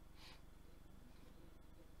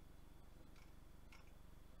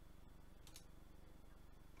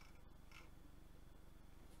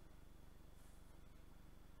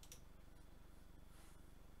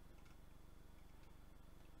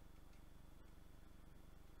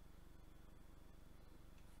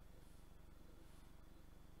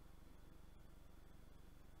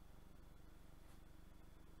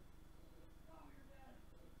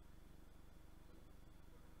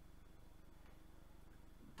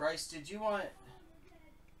 Bryce, did you want...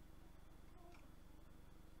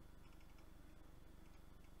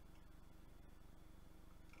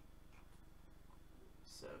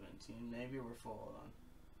 Maybe we're full on.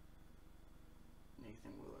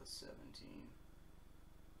 Nathan Willis, 17.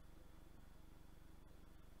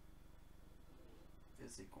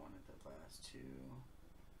 Vizic wanted the last 2.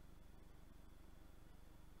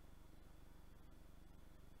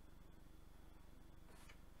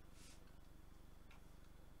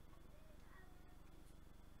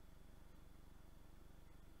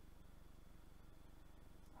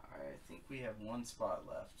 we have one spot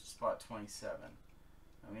left, spot 27.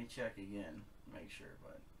 Let me check again, make sure,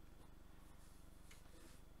 but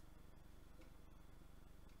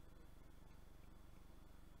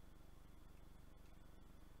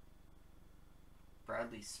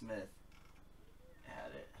Bradley Smith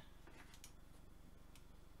had it.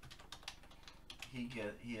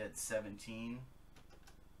 He had 17.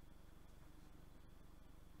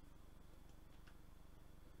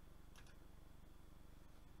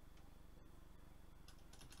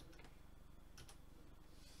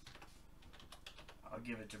 I'll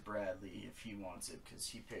give it to Bradley if he wants it because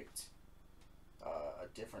he picked a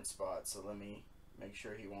different spot. So let me make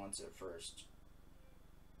sure he wants it first.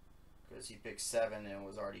 Because he picked 7 and it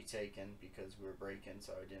was already taken because we were breaking,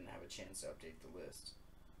 so I didn't have a chance to update the list.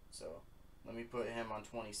 So let me put him on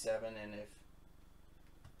 27, and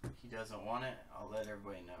if he doesn't want it, I'll let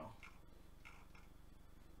everybody know.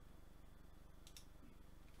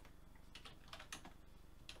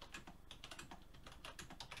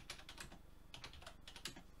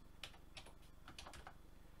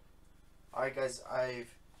 Alright guys,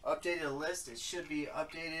 I've updated the list. It should be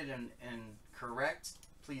updated and correct.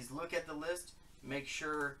 Please look at the list. Make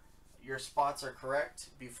sure your spots are correct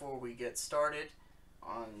before we get started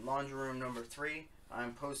on laundry room number 3.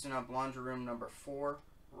 I'm posting up laundry room number 4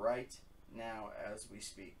 right now as we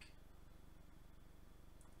speak.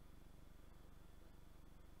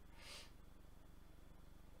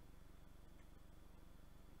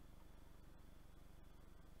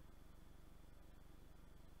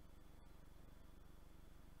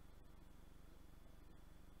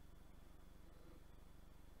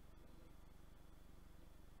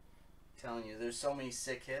 Telling you, there's so many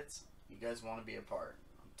sick hits. You guys want to be a part.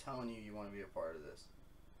 I'm telling you, you want to be a part of this.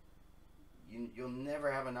 You'll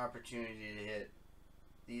never have an opportunity to hit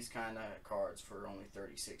these kind of cards for only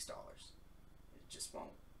 $36. It just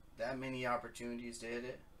won't. That many opportunities to hit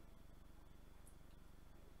it.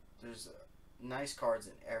 There's nice cards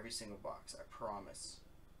in every single box. I promise.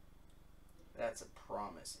 That's a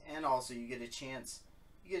promise. And also, you get a chance.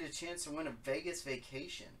 You get a chance to win a Vegas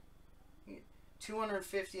vacation.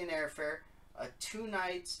 $250 in airfare, a 2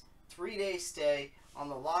 nights, 3-day stay on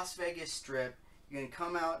the Las Vegas Strip. You can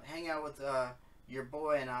come out, hang out with your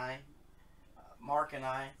boy and I, Mark and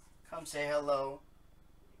I. Come say hello.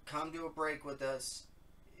 Come do a break with us.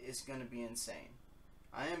 It's going to be insane.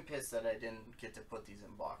 I am pissed that I didn't get to put these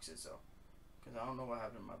in boxes though, because I don't know what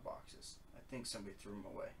happened to my boxes. I think somebody threw them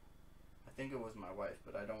away. I think it was my wife,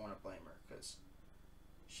 but I don't want to blame her because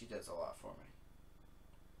she does a lot for me.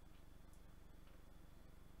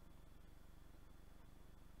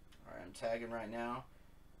 Alright, I'm tagging right now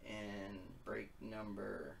in break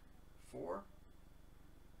number 4.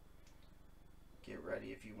 Get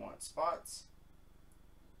ready if you want spots.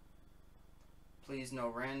 Please no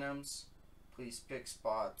randoms. Please pick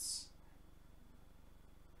spots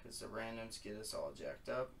because the randoms get us all jacked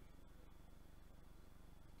up.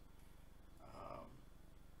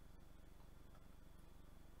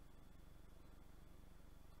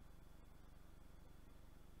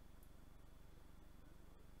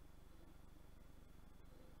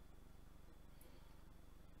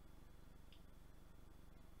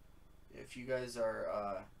 If you guys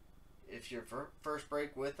are, if you're first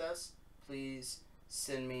break with us, please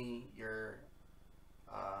send me your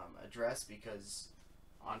address because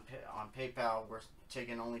on PayPal we're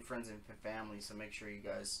taking only friends and family, so make sure you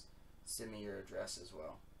guys send me your address as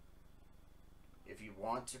well. If you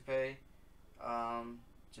want to pay,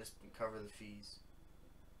 just cover the fees.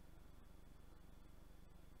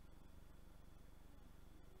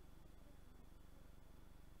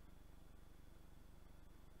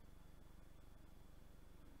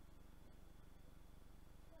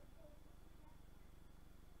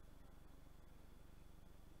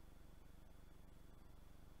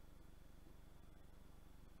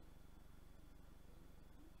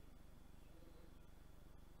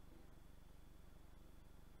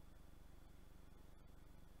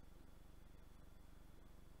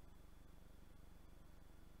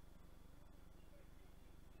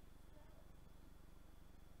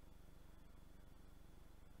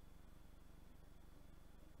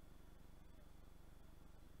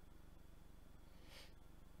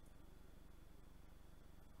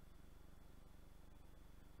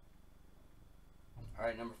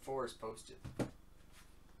 Alright, number 4 is posted.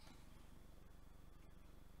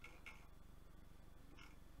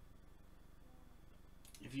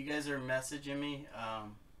 If you guys are messaging me,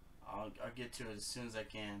 I'll get to it as soon as I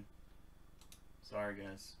can. Sorry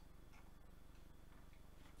guys.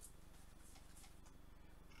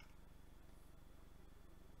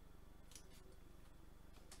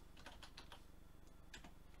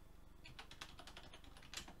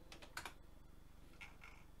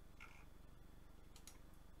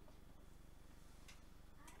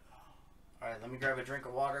 Alright, let me grab a drink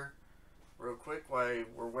of water real quick while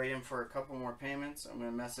we're waiting for a couple more payments. I'm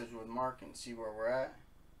going to message with Mark and see where we're at.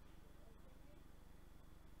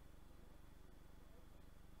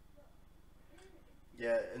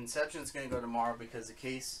 Yeah, Inception's going to go tomorrow because the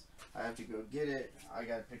case, I have to go get it. I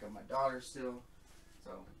got to pick up my daughter still.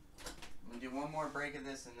 So, I'm going to do one more break of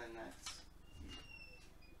this and then that's...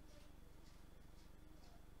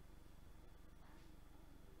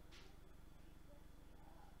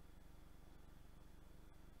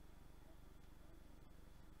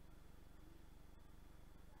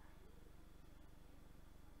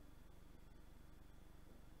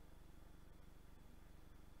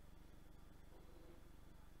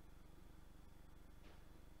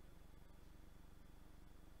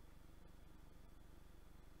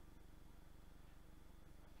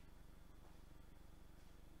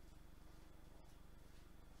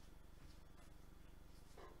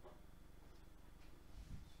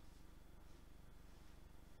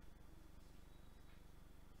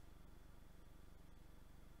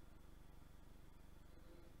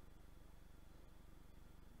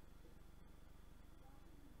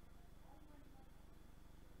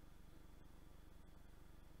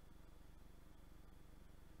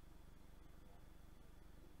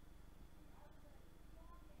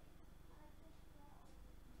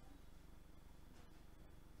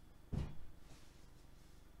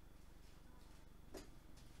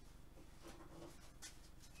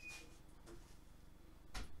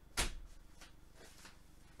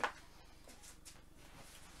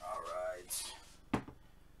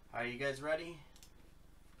 Are you guys ready?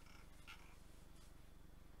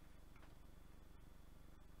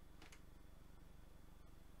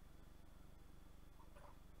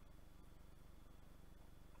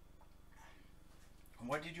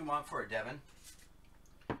 What did you want for it, Devin?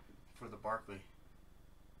 For the Barkley.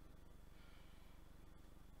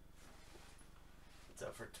 It's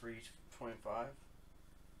up for $325.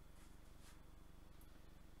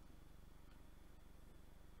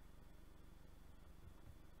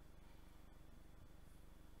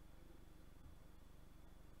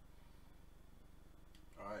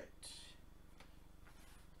 Alright.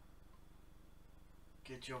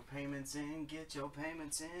 Get your payments in. Get your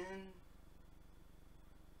payments in.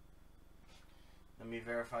 Let me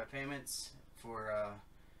verify payments for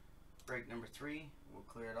break number 3. We'll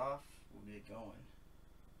clear it off. We'll get going.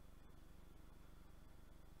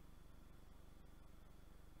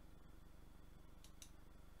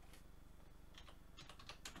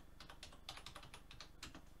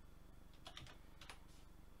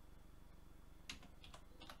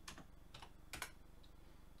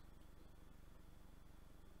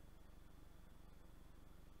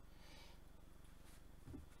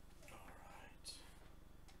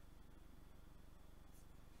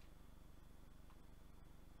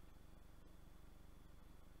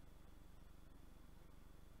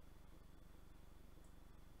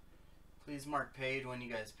 Please mark paid when you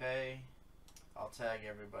guys pay. I'll tag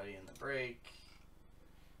everybody in the break.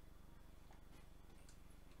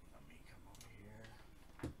 Let me come over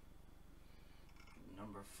here.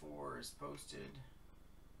 Number 4 is posted.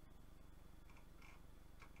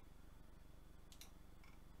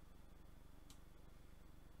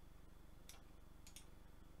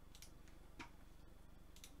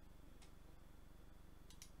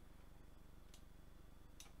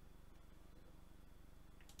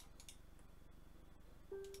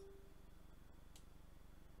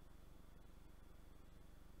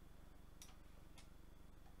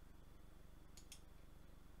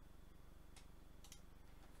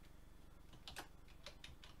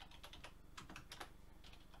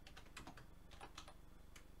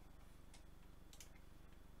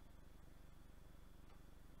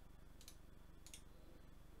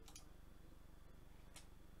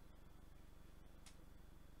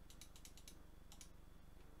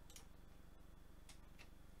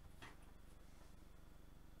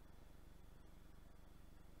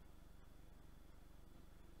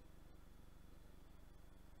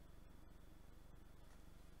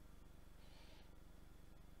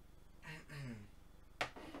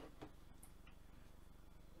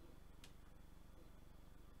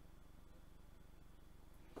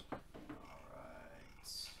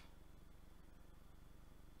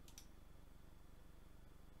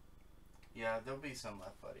 Yeah, there'll be some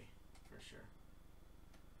left, buddy, for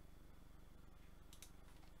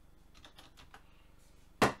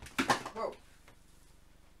sure. Whoa.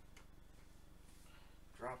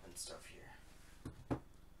 Dropping stuff here.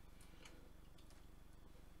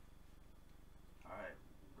 Alright,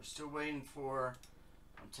 we're still waiting for,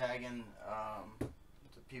 I'm tagging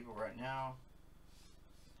the people right now.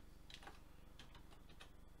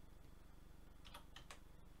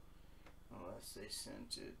 Unless they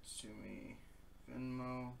sent it to me.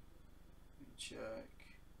 Venmo. Let me check.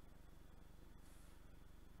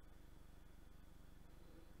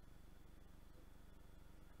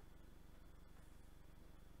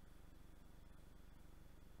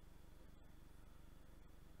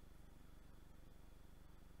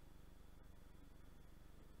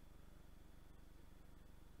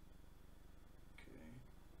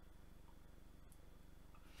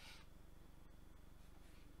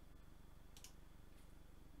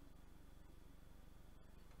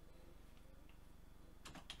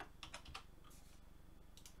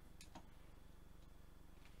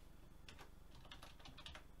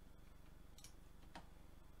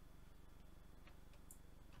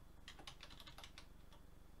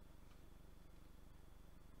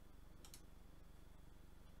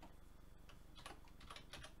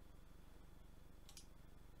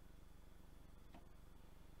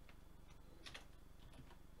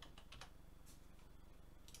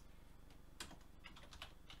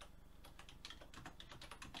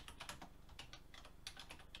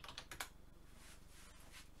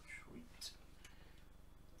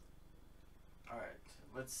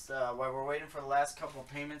 Let's while we're waiting for the last couple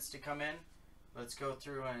payments to come in, let's go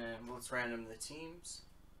through and let's random the teams.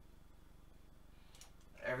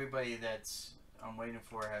 Everybody that's I'm waiting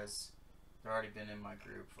for they've already been in my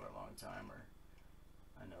group for a long time, or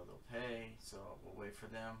I know they'll pay, so we'll wait for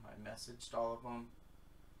them. I messaged all of them.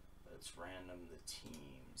 Let's random the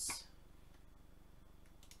teams.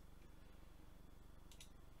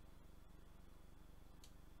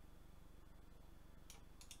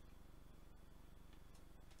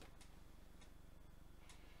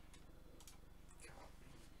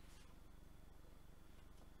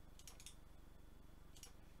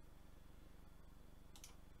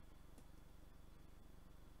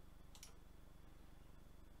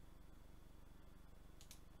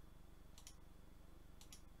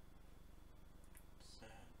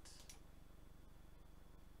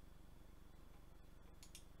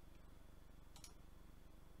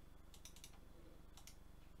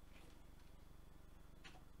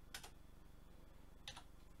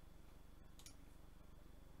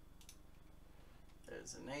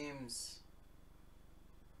 There's the names.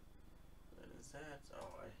 What is that?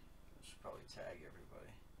 Oh, I should probably tag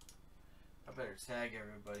everybody. I better tag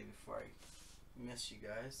everybody before I miss you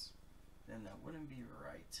guys. Then that wouldn't be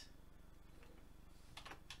right.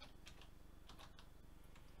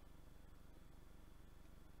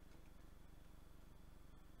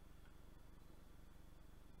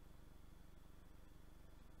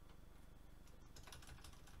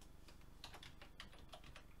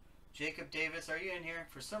 Jacob Davis, are you in here?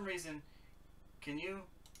 For some reason, can you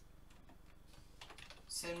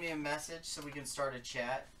send me a message so we can start a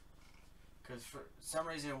chat? Because for some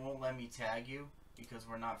reason it won't let me tag you because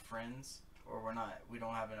we're not friends, or we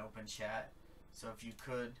don't have an open chat. So if you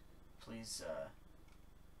could, please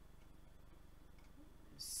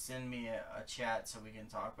send me a chat so we can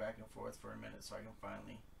talk back and forth for a minute so I can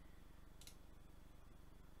finally...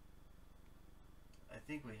 I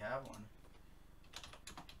think we have one.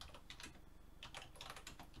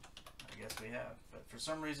 I guess we have, but for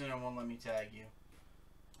some reason it won't let me tag you.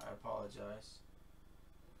 I apologize.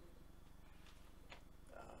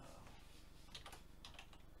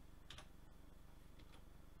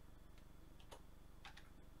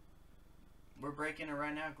 We're breaking it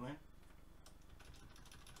right now, Glenn.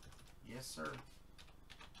 Yes, sir.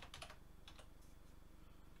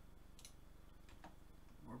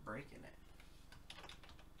 We're breaking it.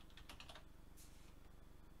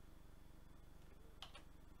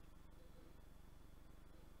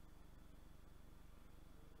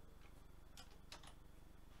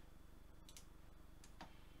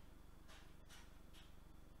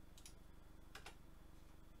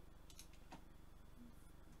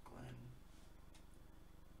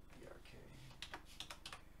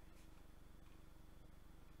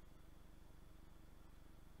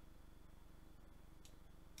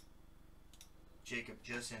 Jacob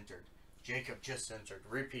just entered. Jacob just entered.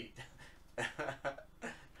 Repeat. I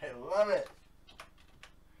love it.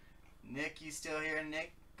 Nick, you still here?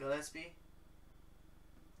 Nick Gillespie?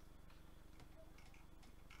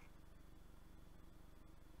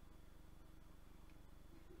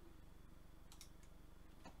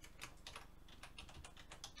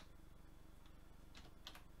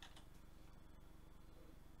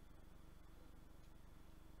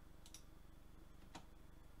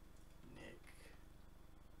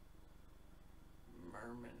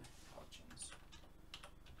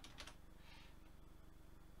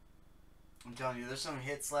 I'm telling you, there's some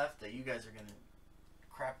hits left that you guys are gonna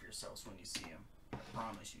crap yourselves when you see them. I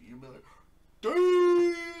promise you. You'll be like,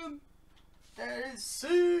 damn! That is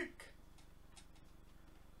sick.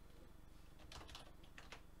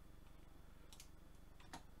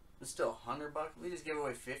 It's still $100. We just gave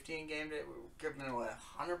away 50 in game day. We're giving away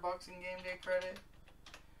 $100 in game day credit.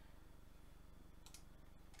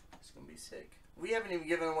 It's gonna be sick. We haven't even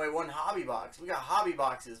given away one hobby box. We got hobby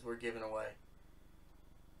boxes we're giving away.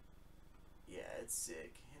 Yeah, it's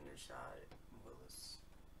sick. Hendershot, Willis.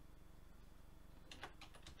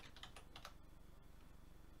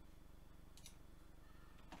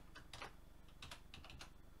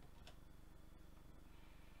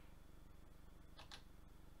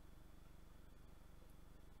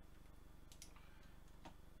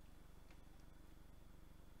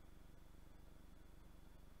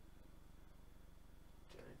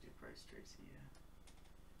 Did I do Bryce Tracy? Yeah.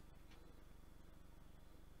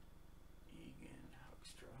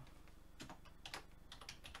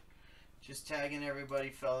 Just tagging everybody,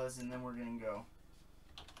 fellas, and then we're gonna go.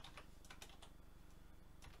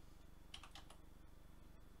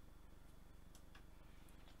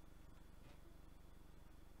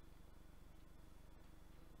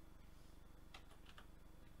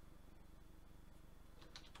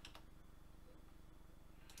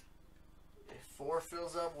 If 4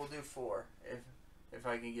 fills up, we'll do 4. If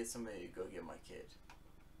I can get somebody to go get my kid.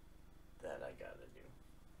 That I gotta do.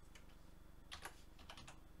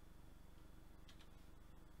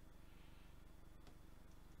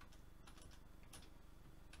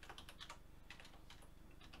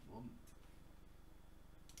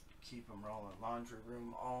 Keep them rolling. Laundry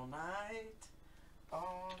room all night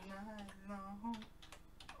long,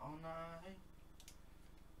 all night.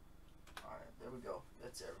 All right, there we go.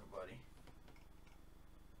 That's everybody.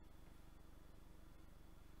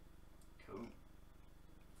 Cool.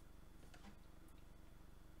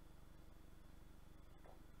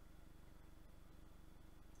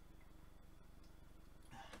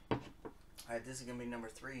 All right, this is gonna be number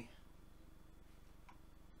 3.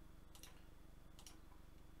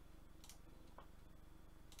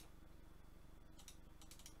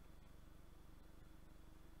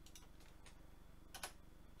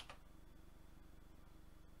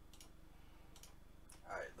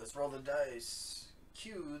 Let's roll the dice.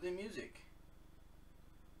 Cue the music.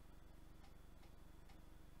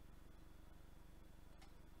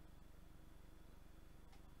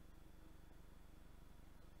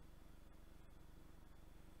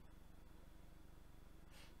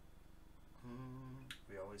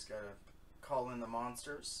 We always gotta call in the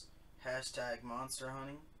monsters. Hashtag monster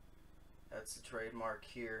hunting. That's the trademark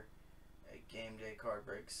here at Game Day Card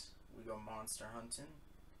Breaks. We go monster hunting.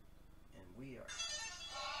 And we are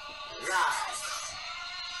live.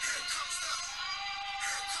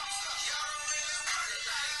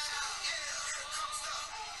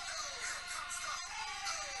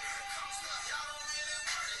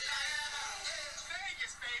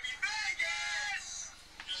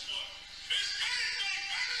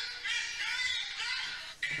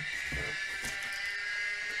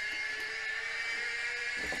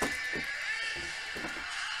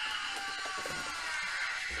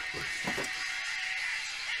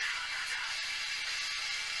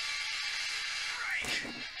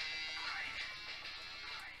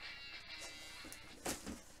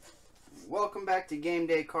 Welcome back to Game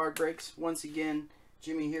Day Card Breaks. Once again,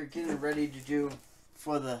 Jimmy here getting ready to do,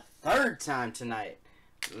 for the 3rd time tonight,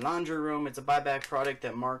 Laundry Room. It's a buyback product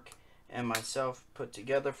that Mark and myself put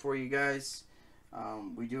together for you guys.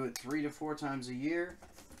 We do it 3 to 4 times a year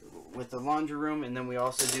with the Laundry Room, and then we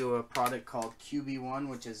also do a product called QB1,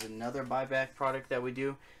 which is another buyback product that we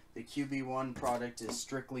do. The QB1 product is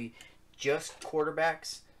strictly just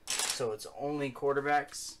quarterbacks, so it's only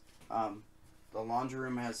quarterbacks. The Laundry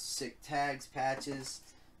Room has sick tags, patches,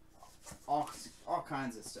 all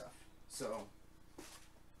kinds of stuff. So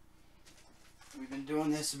we've been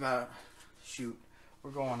doing this about,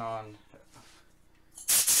 we're going on,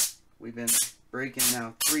 we've been breaking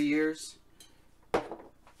now 3 years,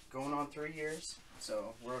 going on 3 years.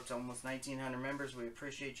 So we're up to almost 1,900 members. We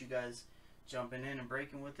appreciate you guys jumping in and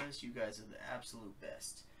breaking with us. You guys are the absolute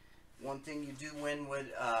best. One thing you do win with,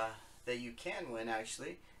 that you can win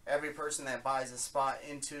actually, every person that buys a spot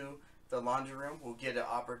into the Laundry Room will get an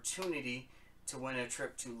opportunity to win a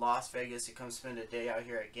trip to Las Vegas to come spend a day out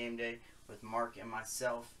here at Game Day with Mark and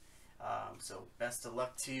myself. So best of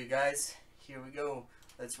luck to you guys. Here we go.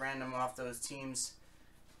 Let's random off those teams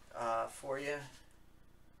for you.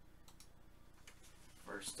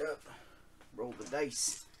 First up, roll the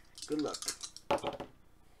dice. Good luck.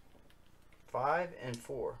 5 and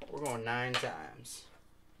 4. We're going 9 times.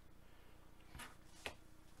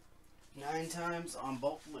 9 times on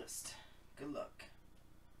both lists. Good luck.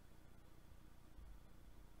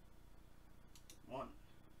 1.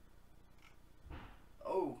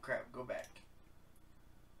 Oh crap, go back.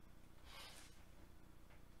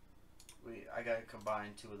 I gotta combine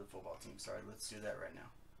 2 of the football teams. Sorry, let's do that right now.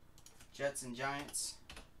 Jets and Giants.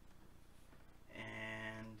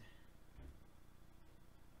 And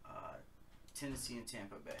Tennessee and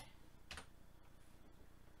Tampa Bay.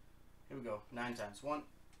 Here we go. 9 times 1.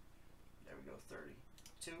 There we go. 30.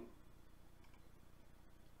 2,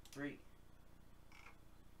 3,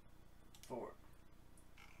 4,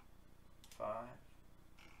 5,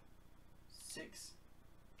 6,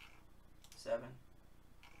 7,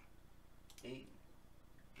 8.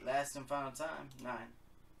 Last and final time, 9.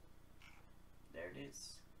 There it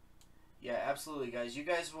is. Yeah, absolutely, guys. You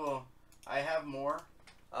guys will. I have more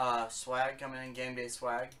swag coming in, game day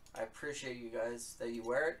swag. I appreciate you guys that you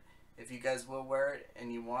wear it. If you guys will wear it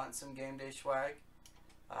and you want some game day swag,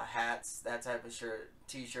 hats, that type of shirt,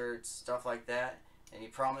 t-shirts, stuff like that, and you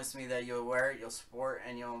promise me that you'll wear it, you'll support,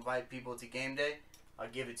 and you'll invite people to game day, I'll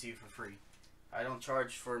give it to you for free. I don't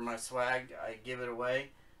charge for my swag. I give it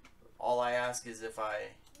away. All I ask is if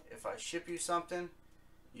I ship you something,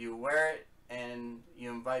 you wear it, and you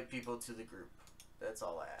invite people to the group. That's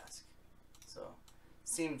all I ask. So,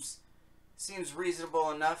 seems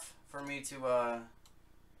reasonable enough for me to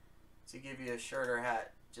give you a shirt or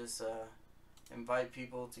hat. Just invite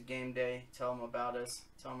people to game day. Tell them about us.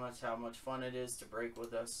 Tell them how much fun it is to break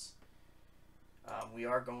with us. We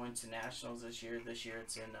are going to nationals this year. This year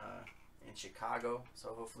it's in Chicago. So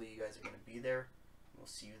hopefully you guys are going to be there. We'll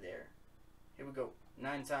see you there. Here we go.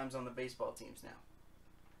 9 times on the baseball teams now.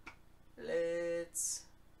 Let's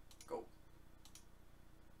go.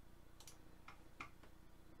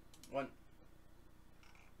 1,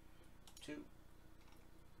 2,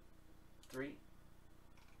 3,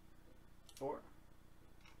 4,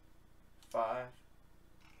 5,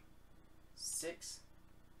 6,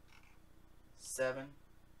 7,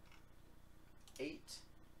 8,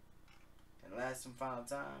 and last and final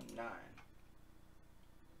time, 9.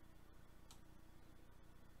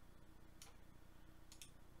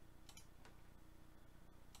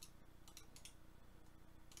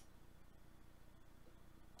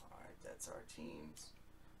 Alright, that's our teams.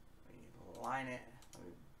 Let me line it, let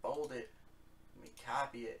me bold it, let me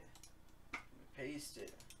copy it, let me paste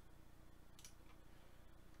it.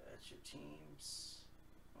 That's your teams.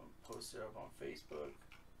 I'll post it up on Facebook.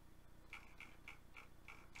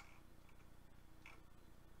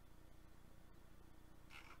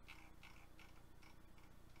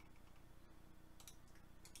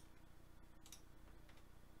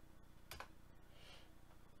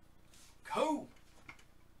 Cool!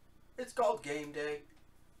 It's called Game Day,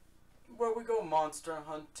 where we go monster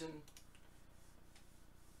hunting.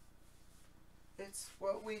 It's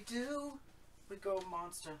what we do. We go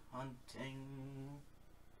monster hunting.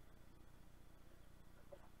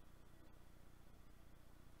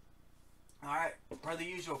 Alright, per the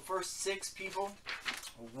usual, first 6 people,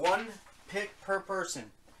 1 pick per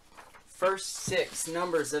person. First 6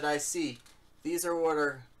 numbers that I see, these are what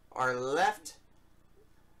are left.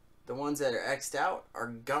 The ones that are X'd out are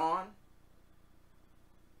gone.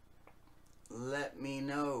 Let me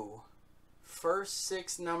know. First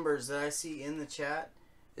 6 numbers that I see in the chat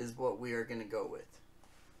is what we are going to go with.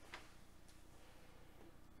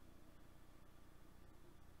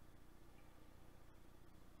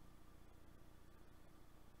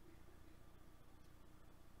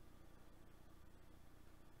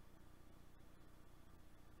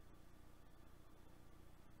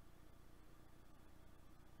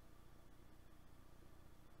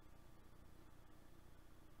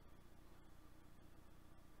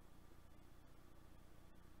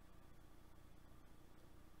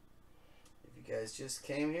 You guys just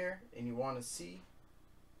came here and you want to see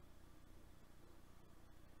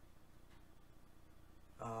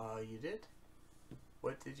you did?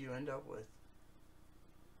 What did you end up with?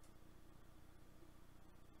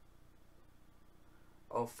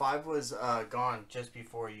 Oh, 5 was gone just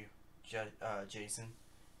before you, Jason.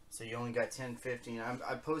 So you only got 10, 15.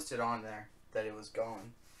 I posted on there that it was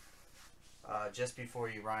gone just before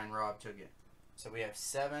you, Ryan Robb, took it. So we have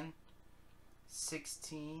 7,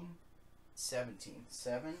 16, 17.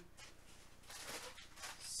 7,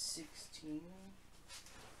 16,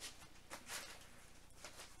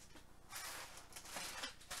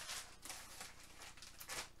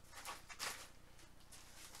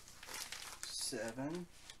 7,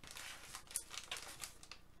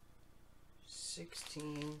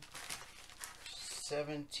 16,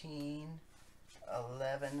 17,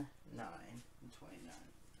 11, 9, and 29.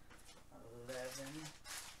 11,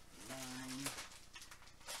 9,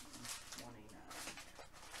 29.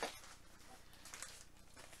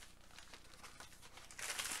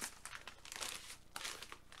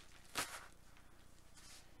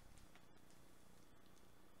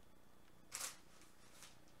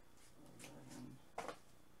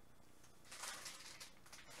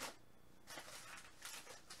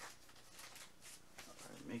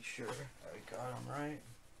 make sure I got them right.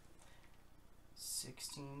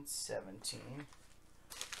 16, 17.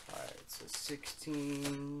 Alright, so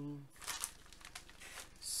 16,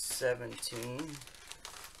 17.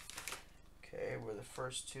 Okay, we're the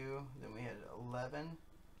first two. Then we had 11,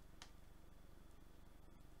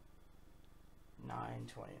 9,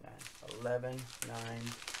 29. 11, 9,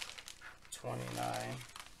 29.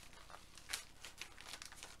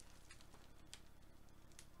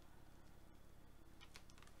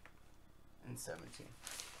 And 17.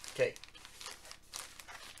 Okay.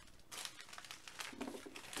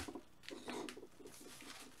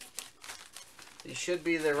 These should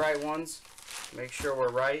be the right ones. Make sure we're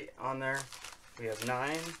right on there. We have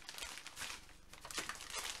 9,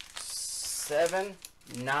 7,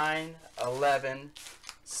 9, 11,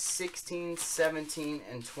 16, 17,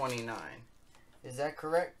 and 29. Is that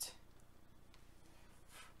correct?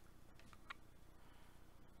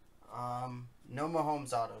 No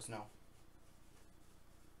Mahomes autos, no.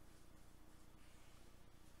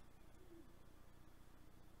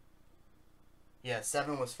 Yeah,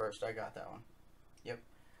 7 was first. I got that one. Yep.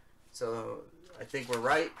 So I think we're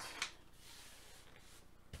right.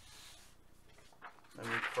 Let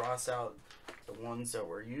me cross out the ones that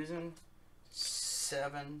we're using.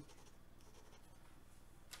 7,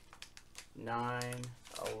 9,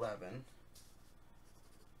 11,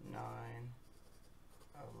 9,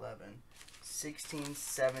 11, 16,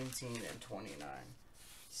 17, and 29.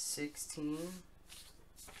 16,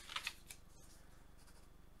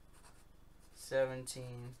 17,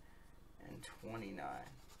 and 29.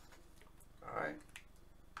 Alright.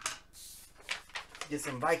 Get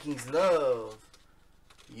some Vikings love.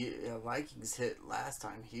 Yeah, Vikings hit last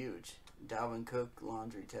time huge. Dalvin Cook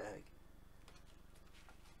laundry tag.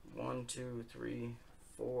 1, 2, 3,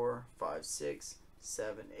 4, 5, 6,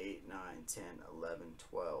 7, 8, 9, 10, 11,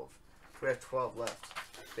 12. We have 12 left.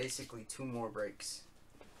 Basically 2 more breaks.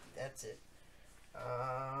 That's it.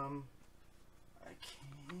 I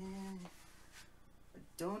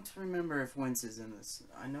don't remember if Wentz is in this.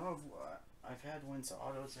 I know I've had Wentz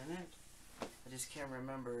autos in it. I just can't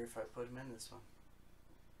remember if I put him in this one.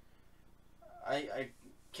 I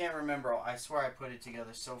can't remember. I swear I put it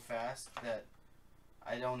together so fast that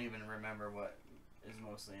I don't even remember what is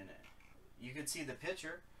mostly in it. You could see the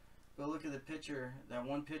picture. Go look at the picture. That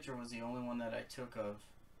one picture was the only one that I took of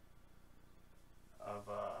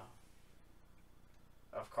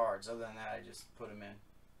cards. Other than that, I just put them in.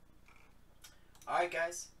 Alright,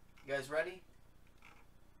 guys. You guys ready?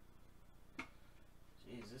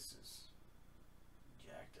 Jeez, this is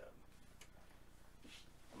jacked up.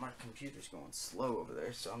 My computer's going slow over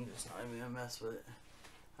there, so I'm just not even going to mess with it.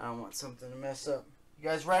 I don't want something to mess up. You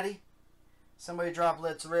guys ready? Somebody drop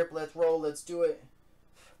let's rip, let's roll, let's do it.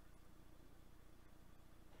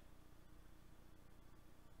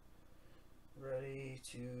 Ready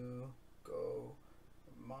to go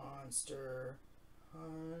monster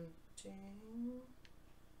hunting.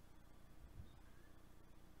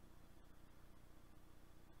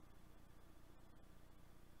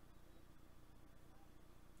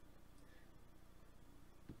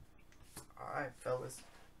 Alright, fellas.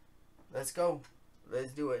 Let's go.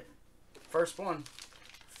 Let's do it. First one.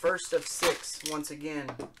 First of 6 once again.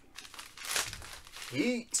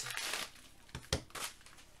 Heat.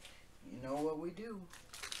 You know what we do.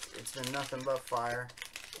 It's been nothing but fire,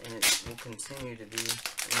 and it will continue to be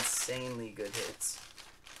insanely good hits.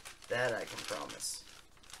 That I can promise.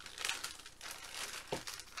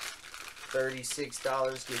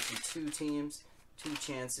 $36 gets you 2 teams, 2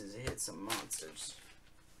 chances to hit some monsters.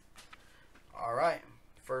 Alright,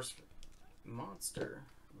 first monster.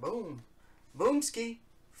 Boom. Boomski.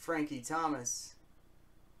 Frankie Thomas.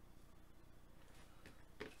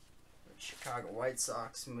 Chicago White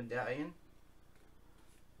Sox medallion.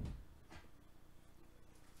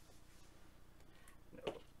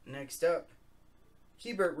 Next up,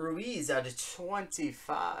 Hebert Ruiz out of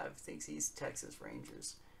 25. Thinks he's Texas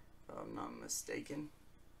Rangers, if I'm not mistaken.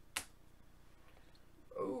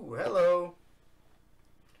 Oh, hello.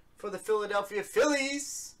 For the Philadelphia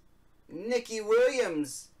Phillies, Nicky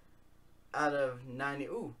Williams out of 90.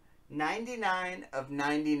 Ooh, 99 of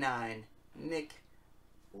 99. Nick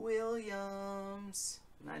Williams.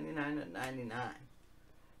 99 of 99.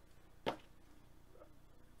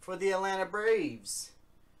 For the Atlanta Braves,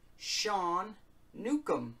 Sean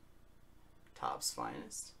Newcomb. Topps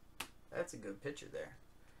finest. That's a good picture there.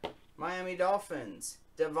 Miami Dolphins,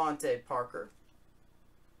 Devontae Parker.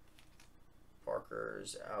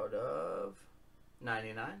 Parker's out of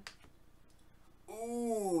 99.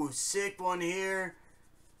 Ooh, sick one here.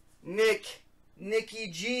 Nicky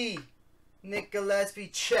G. Nick Gillespie,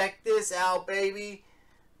 check this out, baby.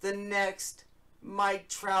 the next Mike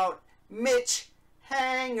Trout, Mitch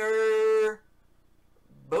Hanger.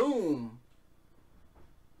 Boom.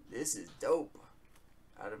 This is dope.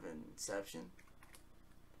 Out of Inception.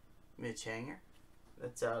 Mitch Hanger.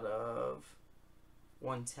 That's out of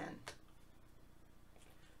 110.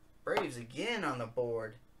 Braves again on the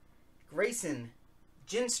board. Grayson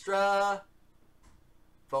Ginstra.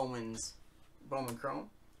 Bowman Chrome.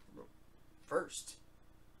 First.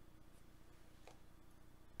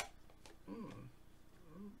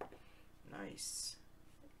 Nice.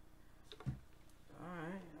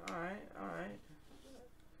 Alright.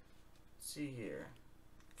 Let's see here.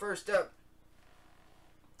 First up,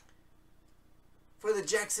 for the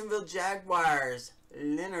Jacksonville Jaguars,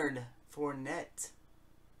 Leonard Fournette.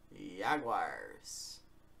 Jaguars.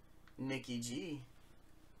 Nicky G.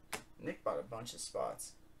 Nick bought a bunch of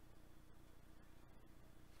spots.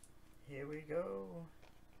 Here we go.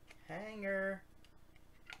 Hanger.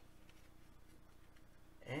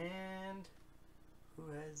 And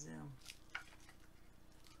who has them?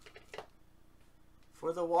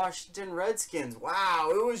 For the Washington Redskins. Wow,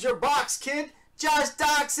 it was your box, kid. Josh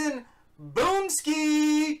Doxson.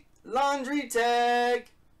 Boomski. Laundry tag.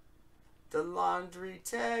 The laundry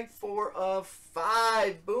tag, 4 of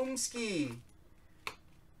 5. Boomski.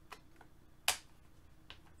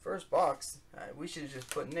 First box. We should have just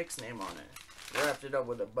put Nick's name on it. Wrapped it up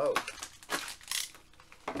with a bow.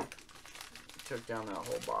 Took down that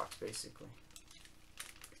whole box, basically.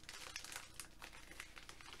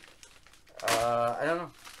 I don't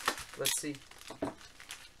know. Let's see.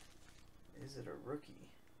 Is it a rookie?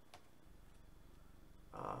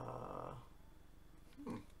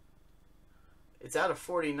 It's out of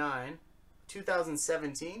 49.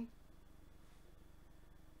 2017.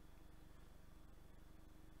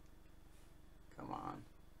 Come on.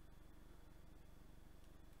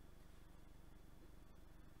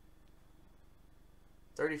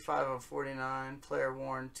 $35 of 49. Player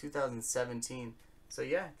worn 2017. So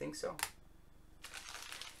yeah, I think so.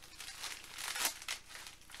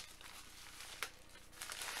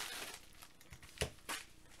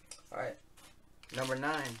 Alright. Number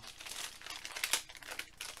 9.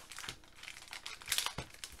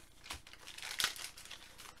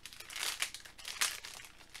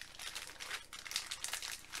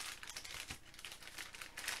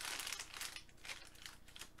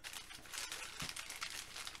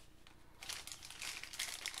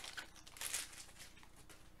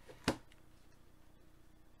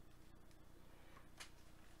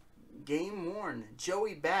 Game worn.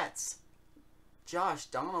 Joey Bats. Josh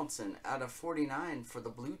Donaldson out of 49 for the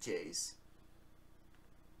Blue Jays.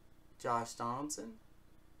 Josh Donaldson.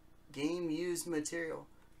 Game used material.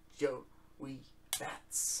 Joey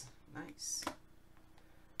Bats. Nice.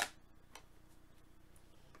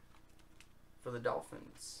 For the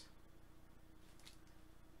Dolphins.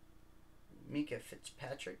 Mika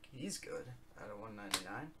Fitzpatrick. He's good. Out of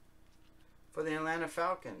 199. For the Atlanta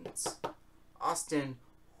Falcons. Austin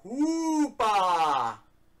Hoopa.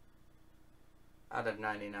 Out of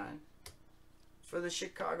 99. For the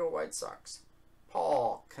Chicago White Sox,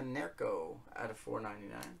 Paul Konerko out of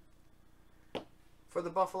 499. For the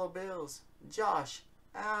Buffalo Bills, Josh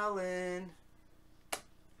Allen.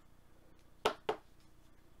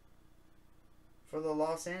 For the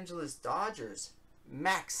Los Angeles Dodgers,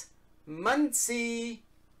 Max Muncy.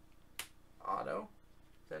 Auto.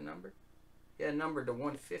 Is that numbered? Yeah, numbered to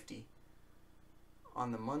 150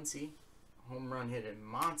 on the Muncy. Home run hitting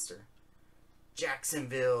monster.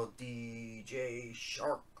 Jacksonville, DJ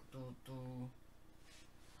Shark.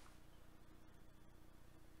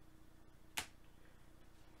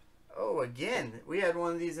 Oh, again, we had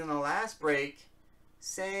one of these in the last break.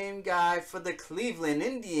 Same guy for the Cleveland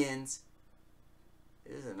Indians.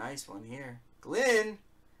 This is a nice one here. Glenn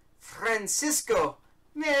Francisco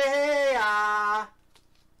Mejia.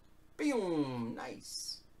 Boom.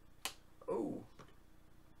 Nice. Oh.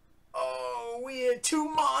 Oh, we had 2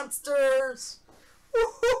 monsters.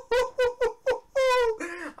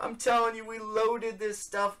 I'm telling you, we loaded this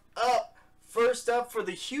stuff up. First up for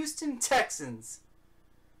the Houston Texans,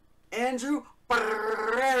 Andrew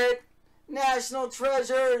Barrett, National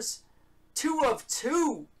Treasures, 2 of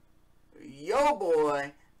 2. Yo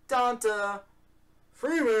boy, Donta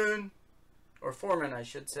Freeman, or Foreman, I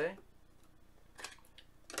should say.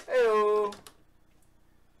 Heyo,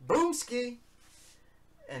 Boomski.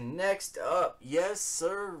 And next up, yes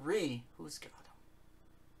sirree, who's got him?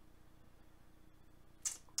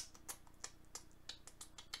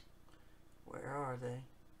 Where are they?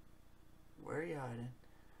 Where are you hiding?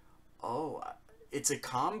 Oh, it's a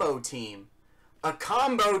combo team. A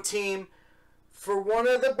combo team for one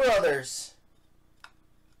of the brothers.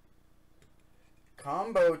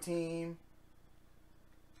 Combo team.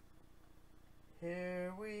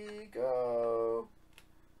 Here we go.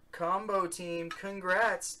 Combo team,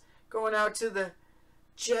 congrats. Going out to the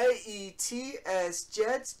Jets,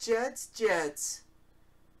 Jets.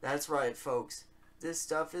 That's right, folks. This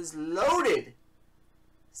stuff is loaded.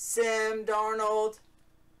 Sam Darnold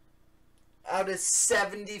out of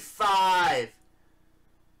 75.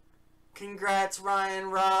 Congrats,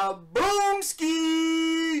 Ryan Robb.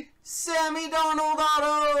 Boomski! Sammy Darnold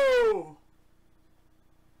auto!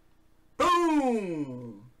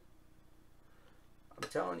 Boom! I'm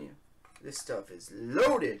telling you, this stuff is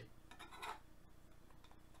loaded.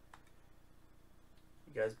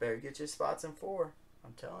 You guys better get your spots in 4.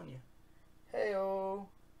 I'm telling you. Hey-oh.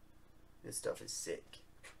 This stuff is sick.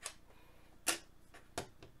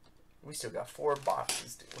 We still got 4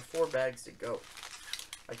 boxes, 4 bags to go.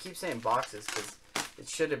 I keep saying boxes because it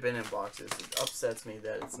should have been in boxes. It upsets me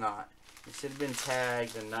that it's not. It should have been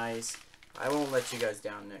tagged and nice. I won't let you guys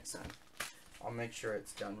down next time. I'll make sure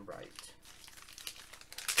it's done right.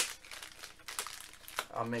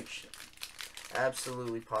 I'll make sure,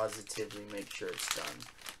 absolutely positively make sure it's done.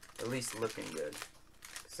 At least looking good.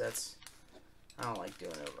 Because that's, I don't like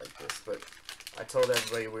doing it like this. But I told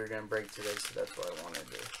everybody we were going to break today, so that's what I wanted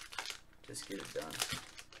to just get it done.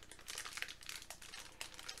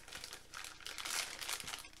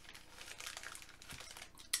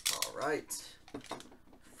 Alright.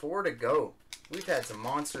 4 to go. We've had some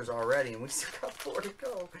monsters already, and we still got 4 to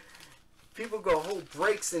go. People go whole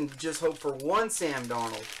breaks and just hope for one Sam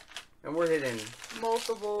Darnold. And we're hitting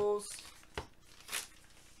multiples.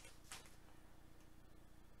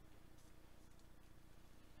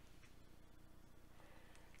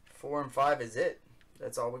 Four and 5 is it.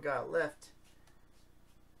 That's all we got left.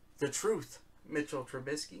 The truth, Mitchell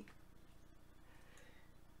Trubisky.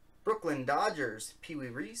 Brooklyn Dodgers, Pee Wee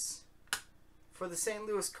Reese. For the St.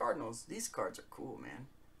 Louis Cardinals, these cards are cool, man.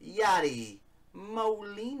 Yadi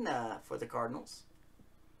Molina for the Cardinals.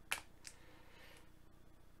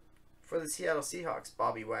 For the Seattle Seahawks,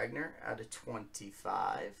 Bobby Wagner out of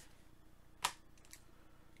 25.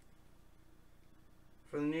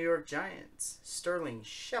 For the New York Giants, Sterling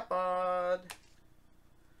Shepard.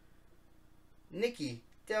 Nicky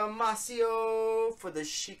Dalmasio for the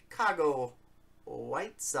Chicago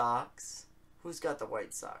White Sox. Who's got the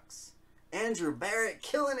White Sox? Andrew Barrett,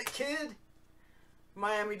 killing it, kid.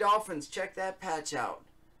 Miami Dolphins, check that patch out.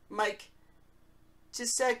 Mike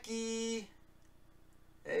Chisecki.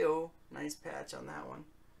 Heyo, nice patch on that one.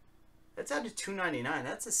 That's out of 299.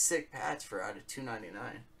 That's a sick patch for out of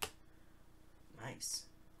 299. Nice.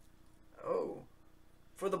 Oh,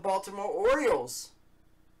 for the Baltimore Orioles,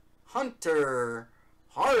 Hunter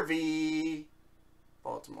Harvey.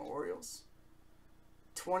 Baltimore Orioles.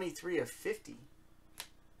 23 of 50.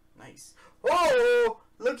 Nice. Oh,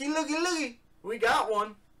 looky, looky, looky. We got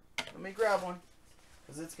one. Let me grab one.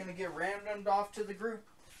 Because it's going to get randomed off to the group.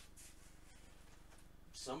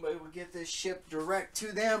 Somebody will get this shipped direct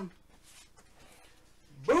to them.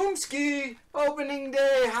 Boomski. Opening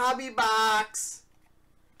day hobby box.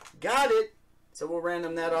 Got it. So we'll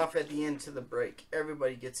random that off at the end to the break.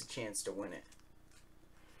 Everybody gets a chance to win it.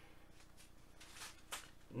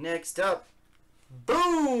 Next up.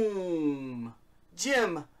 Boom.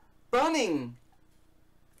 Jim Bunning.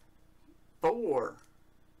 4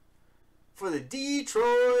 for the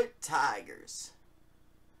Detroit Tigers.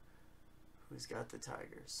 Who's got the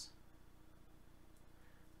Tigers?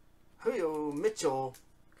 Julio Mitchell.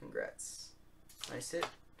 Congrats. Nice hit.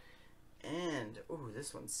 And, ooh,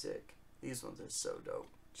 this one's sick. These ones are so dope.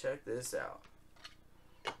 Check this out.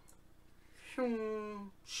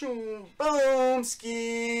 Shoom, shoom,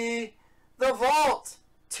 boomski. The vault.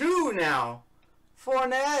 2 now.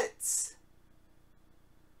 Fournette.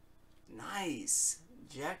 Nice.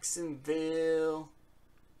 Jacksonville.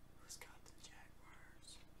 Who's got the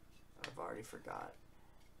Jaguars? I've already forgot.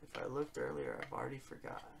 If I looked earlier, I've already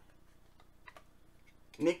forgot.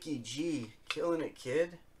 Nicky G. Killing it,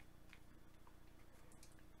 kid.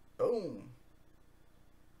 Boom.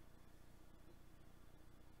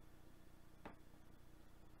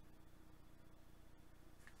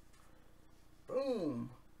 Boom.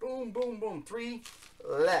 Boom, boom, boom. 3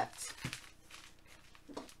 left.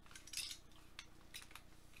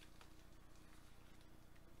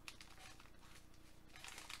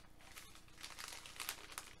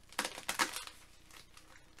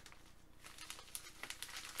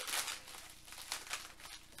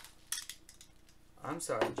 I'm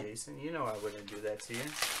sorry, Jason. You know I wouldn't do that to you.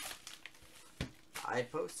 I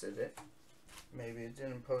posted it. Maybe it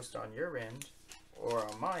didn't post on your end or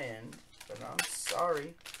on my end, but I'm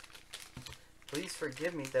sorry. Please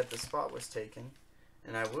forgive me that the spot was taken.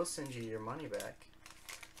 And I will send you your money back.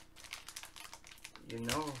 You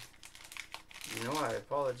know I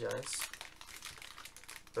apologize.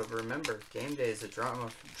 But remember, Game Day is a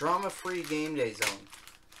drama-free game day zone.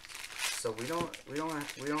 So we don't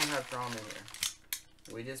have drama here.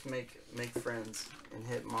 We just make friends and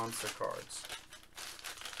hit monster cards.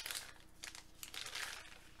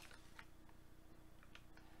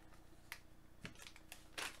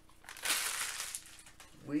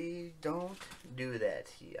 We don't do that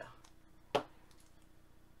here.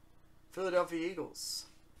 Philadelphia Eagles.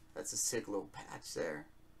 That's a sick little patch there.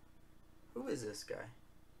 Who is this guy?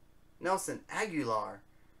 Nelson Aguilar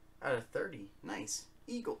out of 30. Nice.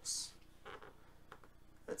 Eagles.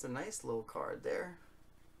 That's a nice little card there.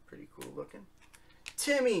 Pretty cool looking.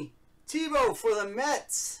 Timmy Tebow for the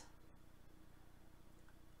Mets.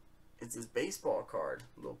 It's his baseball card.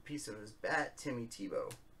 A little piece of his bat. Timmy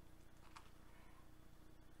Tebow.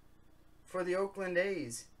 For the Oakland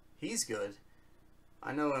A's. He's good.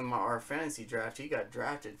 I know in our fantasy draft, he got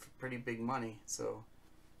drafted for pretty big money. So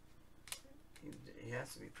he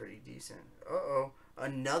has to be pretty decent. Uh-oh.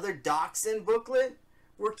 Another Dachshund booklet?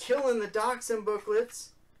 We're killing the Dachshund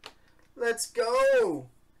booklets. Let's go.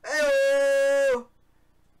 Hey,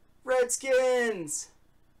 Redskins.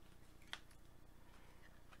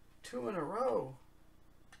 2 in a row.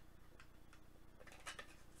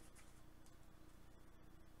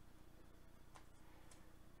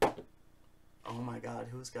 Oh my God,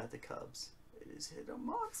 who's got the Cubs? It is hit a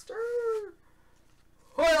monster.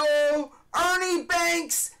 Oh, Ernie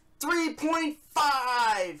Banks, 3.5.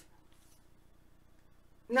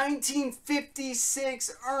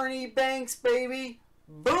 1956 Ernie Banks, baby.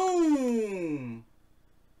 Boom.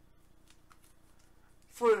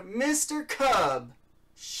 For Mr. Cub,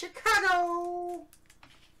 Chicago.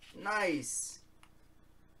 Nice.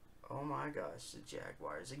 Oh my gosh, the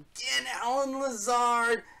Jaguars. Again, Alan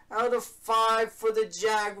Lazard out of 5 for the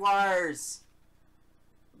Jaguars.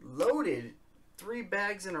 Loaded 3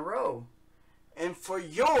 bags in a row. And for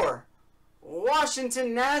your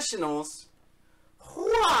Washington Nationals,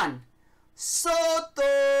 Juan Soto.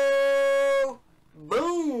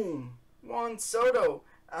 Boom. Juan Soto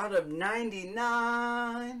out of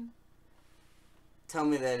 99. Tell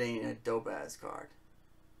me that ain't a dope-ass card.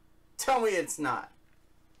 Tell me it's not.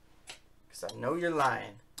 Because I know you're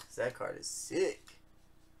lying. Because that card is sick.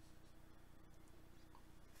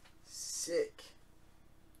 Sick.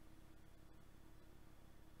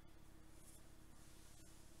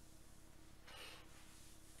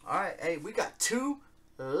 Alright, hey, we got 2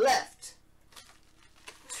 left.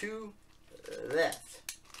 2 left.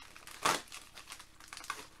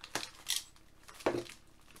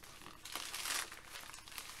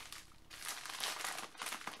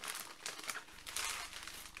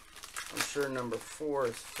 I'm sure number 4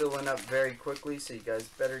 is filling up very quickly, so you guys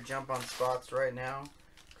better jump on spots right now,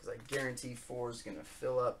 because I guarantee 4 is going to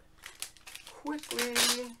fill up quickly.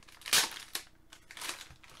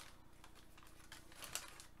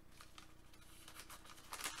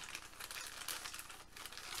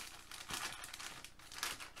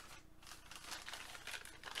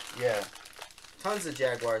 Yeah, tons of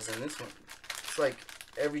Jaguars in this one. It's like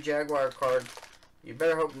every Jaguar card. You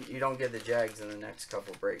better hope you don't get the Jags in the next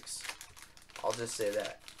couple breaks. I'll just say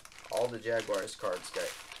that. All the Jaguars cards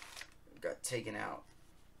got taken out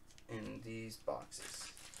in these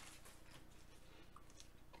boxes.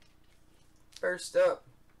 First up,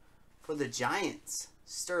 for the Giants,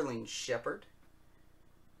 Sterling Shepard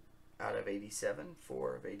out of 87,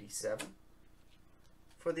 4 of 87.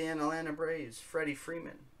 For the Atlanta Braves, Freddie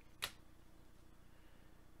Freeman.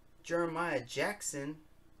 Jeremiah Jackson,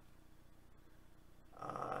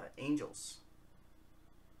 Angels,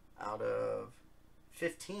 out of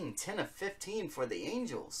 15, 10 of 15 for the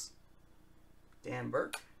Angels. Dan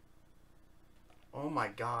Burke. Oh my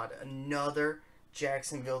God, another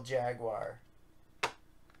Jacksonville Jaguar.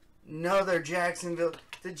 Another Jacksonville.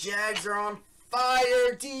 The Jags are on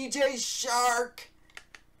fire. DJ Shark.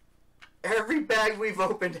 Every bag we've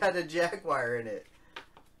opened had a Jaguar in it.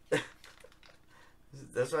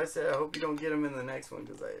 That's why I said I hope you don't get them in the next one,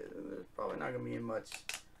 because there's probably not going to be much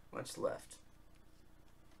left.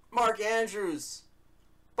 Mark Andrews,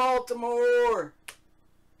 Baltimore.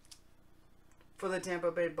 For the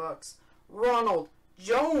Tampa Bay Bucks, Ronald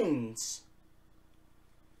Jones.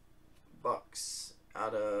 Bucks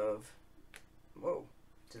out of, whoa,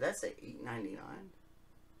 did that say $8.99?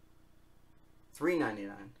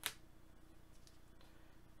 $3.99.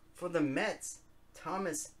 For the Mets,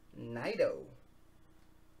 Thomas Nido.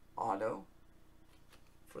 Auto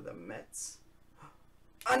for the Mets.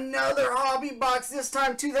 Another hobby box. This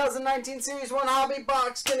time 2019 Series 1 hobby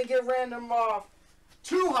box. Gonna get random off.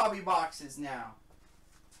 2 hobby boxes now.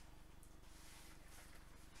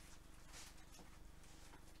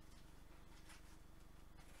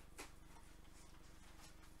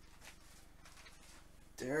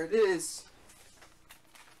 There it is.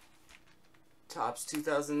 Topps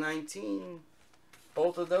 2019.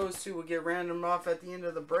 Both of those two will get random off at the end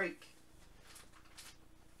of the break.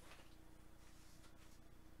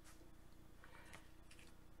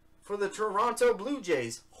 For the Toronto Blue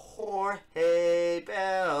Jays, Jorge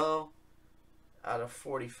Bell out of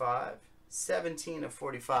 45. 17 of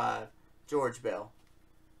 45, George Bell.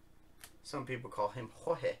 Some people call him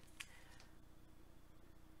Jorge.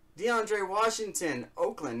 DeAndre Washington,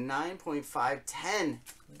 Oakland, 9.510.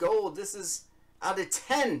 Gold, this is out of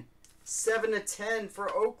 10. 7 of 10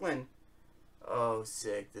 for Oakland. Oh,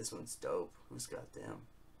 sick. This one's dope. Who's got them?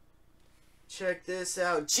 Check this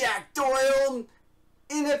out. Jack Doyle,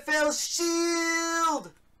 NFL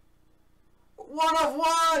Shield. 1 of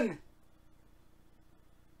 1.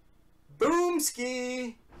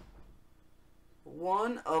 Boomski.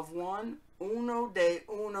 1 of 1. Uno de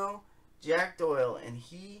uno. Jack Doyle. And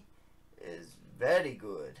he is very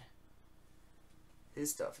good. His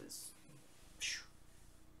stuff is...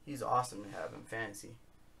 He's awesome to have in fantasy.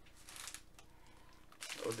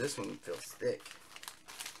 Oh, this one feels thick.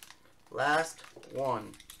 Last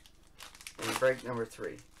one. And break number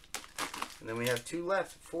 3. And then we have 2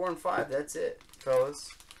 left. 4 and 5. That's it, fellas.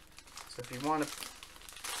 So if you want to...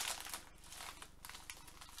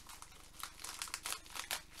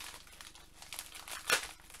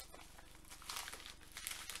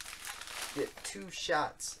 get 2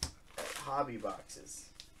 shots at hobby boxes.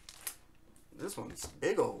 This one's a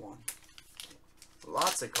big old one.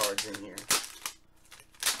 Lots of cards in here.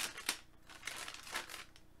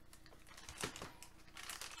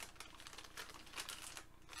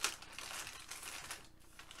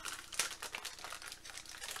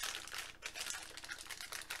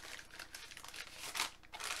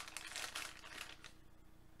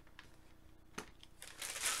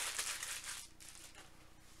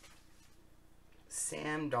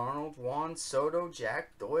 Sam Darnold, Juan Soto,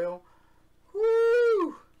 Jack Doyle.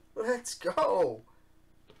 Woo! Let's go.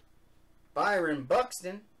 Byron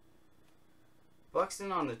Buxton.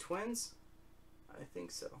 Buxton on the Twins? I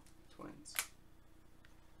think so. Twins.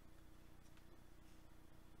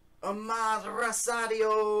 Ahmad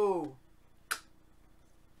Rosario.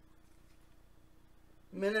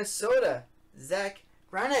 Minnesota. Zach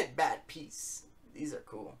Granite bat piece. These are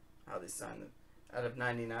cool. How they signed them. Out of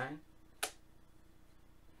 99.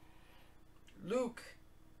 Luke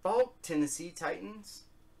Falk, Tennessee Titans.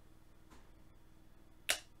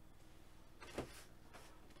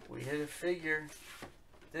 We hit a figure.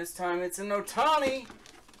 This time it's an Ohtani.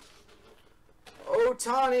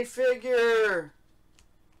 Ohtani figure.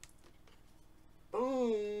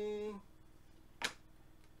 Boom.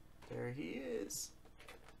 There he is.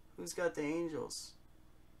 Who's got the Angels?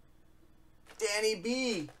 Danny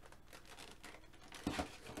B.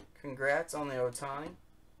 Congrats on the Ohtani.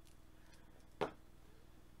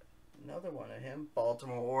 Another one of him.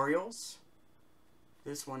 Baltimore Orioles.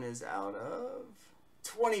 This one is out of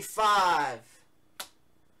 25.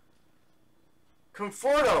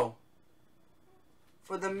 Conforto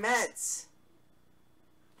for the Mets.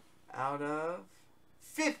 Out of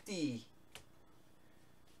 50.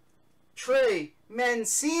 Trey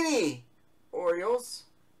Mancini, Orioles.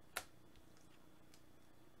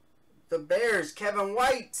 The Bears, Kevin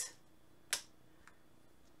White.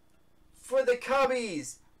 For the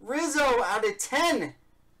Cubbies, Rizzo out of 10.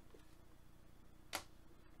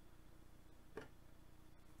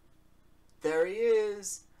 There he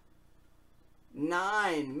is.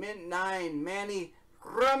 9, mint 9, Manny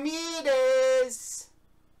Ramirez.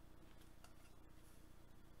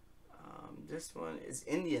 This one is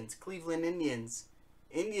Indians, Cleveland Indians.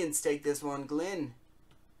 Indians take this one, Glenn.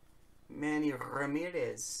 Manny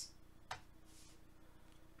Ramirez.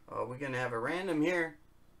 Oh, we're going to have a random here.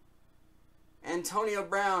 Antonio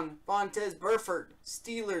Brown, Vontaze Burfict,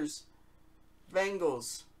 Steelers,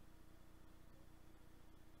 Bengals.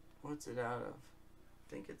 What's it out of?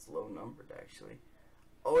 I think it's low numbered, actually.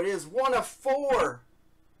 Oh, it is 1 of 4.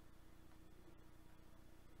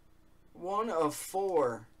 1 of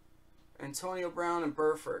 4. Antonio Brown and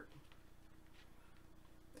Burfict.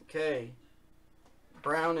 Okay.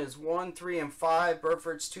 Brown is 1, 3, and 5.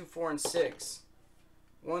 Burfict's 2, 4, and 6.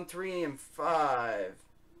 1, 3, and 5.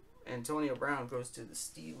 Antonio Brown goes to the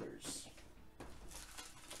Steelers.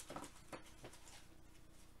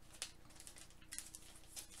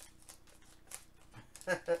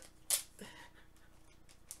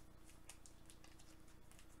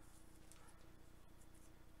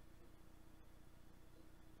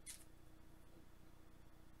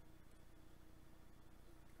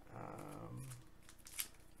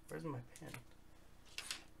 pen?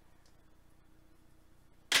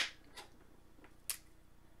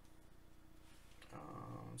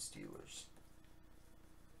 Steelers.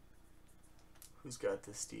 Who's got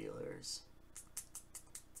the Steelers?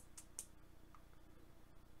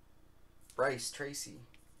 Bryce Tracy.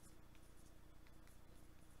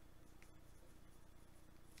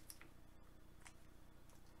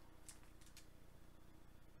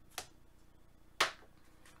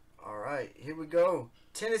 All right, here we go.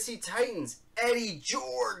 Tennessee Titans, Eddie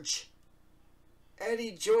George.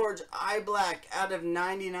 Eddie George, eye black out of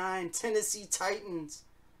 99. Tennessee Titans.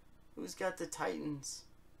 Who's got the Titans?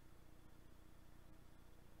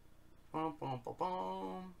 Bum, bum, bum,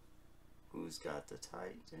 bum. Who's got the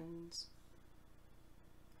Titans?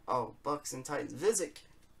 Oh, Bucks and Titans. Visick.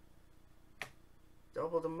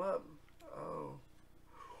 Doubled them up. Oh.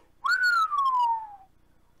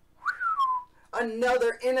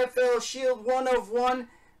 Another NFL Shield 1 of 1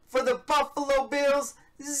 for the Buffalo Bills.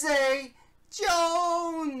 Zay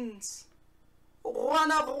Jones.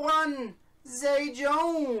 1 of 1. Zay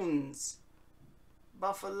Jones.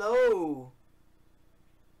 Buffalo.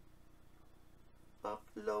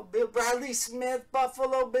 Buffalo Bill. Bradley Smith.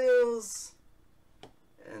 Buffalo Bills.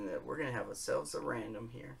 And we're going to have ourselves a random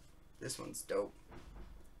here. This one's dope.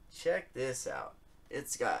 Check this out.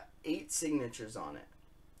 It's got 8 signatures on it.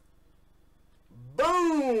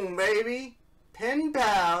 Boom, baby. Pen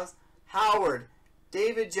Pals. Howard.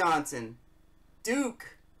 David Johnson.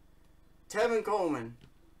 Duke. Tevin Coleman.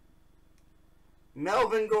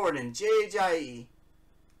 Melvin Gordon. J.J.E.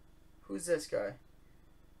 Who's this guy?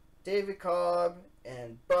 David Cobb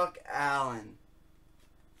and Buck Allen.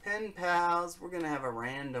 Pen Pals. We're going to have a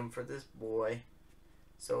random for this boy.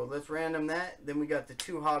 So let's random that. Then we got the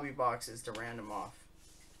 2 hobby boxes to random off.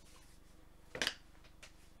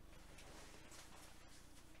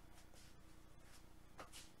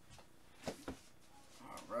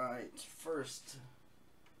 Alright, first,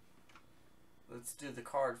 let's do the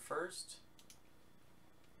card first.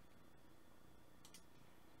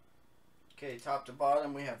 Okay, top to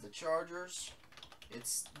bottom we have the Chargers. It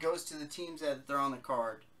goes to the teams that they're on the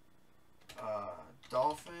card.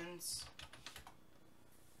 Dolphins.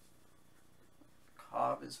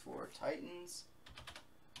 Cobb is for Titans.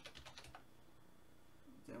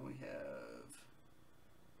 Then we have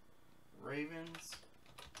Ravens.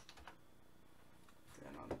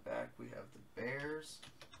 Then on the back we have the Bears.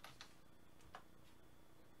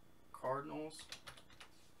 Cardinals.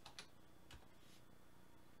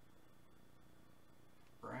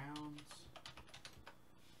 Browns.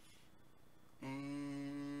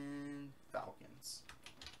 And Falcons.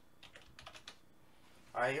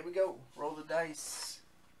 Alright, here we go. Roll the dice.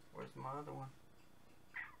 Where's my other one?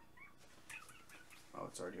 Oh,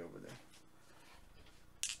 it's already over there.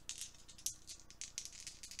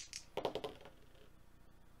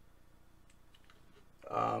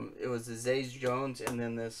 It was the Zay Jones and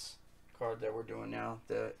then this card that we're doing now.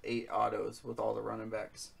 The 8 autos with all the running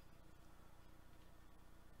backs.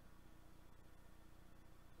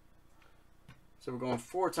 So we're going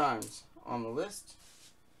 4 times on the list.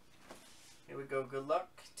 Here we go. Good luck.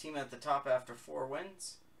 Team at the top after 4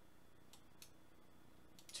 wins.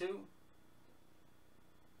 2.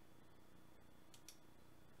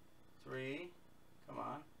 3. Come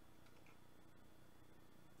on.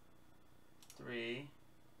 3.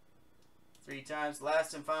 3 times.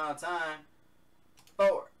 Last and final time.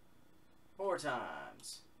 4. 4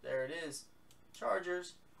 times. There it is.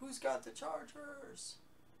 Chargers. Who's got the Chargers?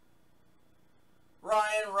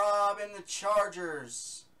 Ryan Robb and the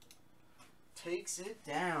Chargers. Takes it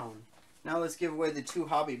down. Now let's give away the 2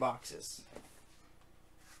 hobby boxes.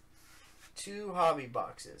 2 hobby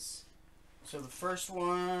boxes. So the first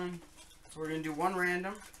one, so we're going to do 1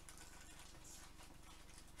 random.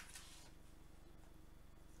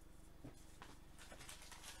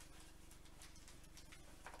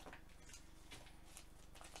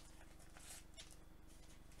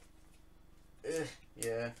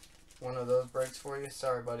 Yeah, one of those breaks for you.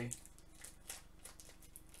 Sorry, buddy.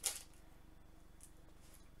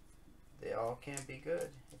 They all can't be good.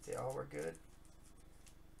 If they all were good,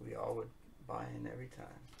 we all would buy in every time.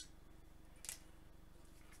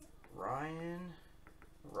 Ryan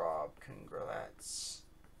Robb, congrats.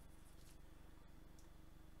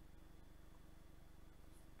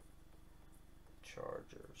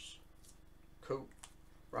 Chargers. Cool.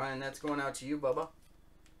 Ryan, that's going out to you, Bubba.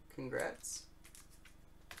 Congrats.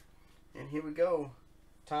 And here we go.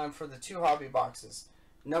 Time for the 2 hobby boxes.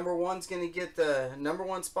 Number 1's going to get the number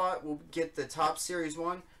 1 spot. Will get the top series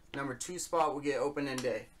 1. Number 2 spot will get opening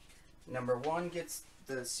day. Number 1 gets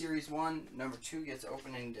the series 1. Number 2 gets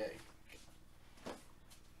opening day.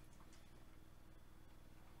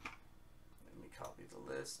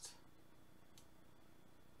 list.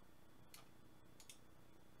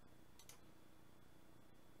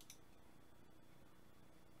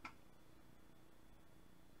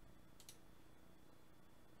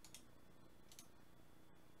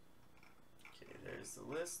 Okay, there's the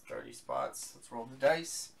list. 30 spots. Let's roll the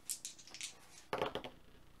dice.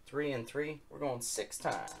 3 and 3. We're going 6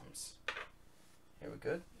 times. Here we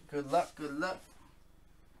go. Good luck, good luck.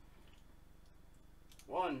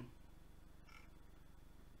 1,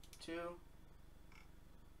 2,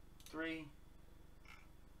 3,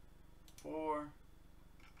 4,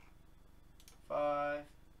 5.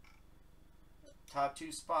 Top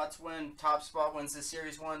 2 spots win. Top spot wins the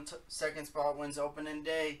series 1. Second spot wins opening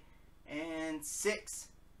day. And 6.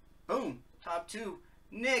 Boom. Top 2.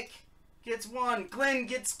 Nick gets 1. Glenn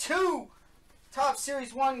gets 2. Top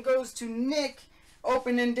series 1 goes to Nick.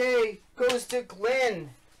 Opening day goes to Glenn.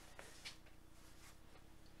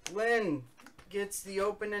 Glenn gets the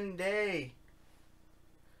opening day.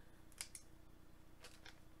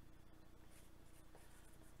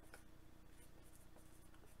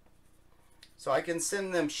 So I can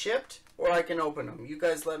send them shipped or I can open them. You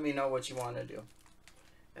guys let me know what you want to do.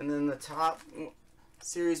 And then the top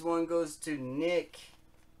series 1 goes to Nick.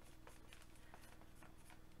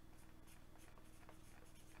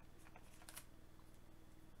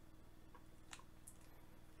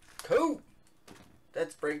 Cool.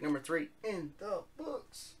 That's break number 3 in the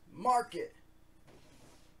books. Mark it.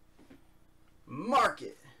 Mark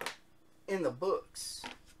it in the books.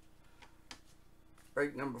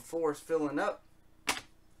 Break number 4 is filling up.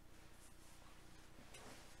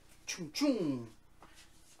 Choom choom.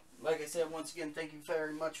 Like I said, once again, thank you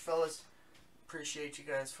very much, fellas. Appreciate you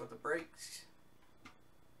guys for the breaks.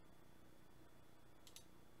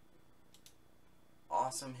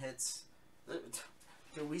 Awesome hits.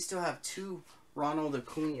 Dude, we still have 2 Ronald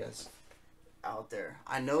Acuñas out there.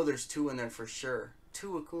 I know there's 2 in there for sure.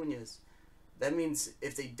 2 Acuñas. That means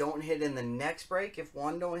if they don't hit in the next break, if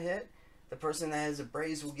one don't hit, the person that has a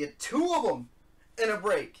Braves will get 2 of them in a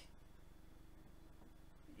break.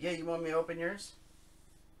 Yeah, you want me to open yours?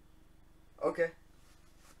 Okay.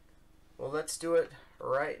 Well, let's do it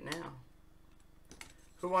right now.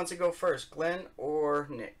 Who wants to go first, Glenn or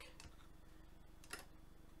Nick?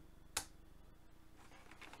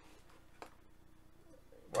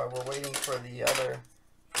 While we're waiting for the other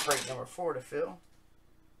break number 4 to fill.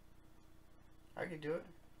 I could do it.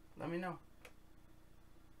 Let me know.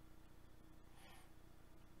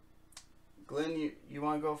 Glenn, you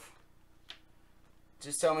want to go?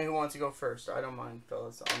 Just tell me who wants to go first. I don't mind,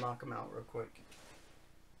 fellas. I'll knock them out real quick.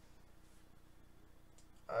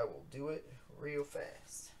 I will do it real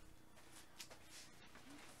fast.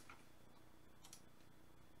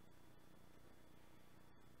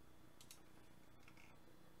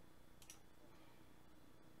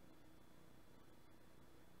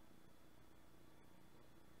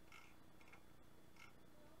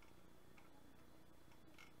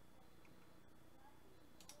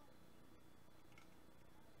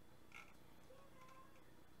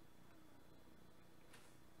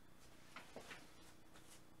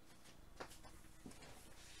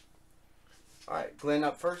 Alright, Glenn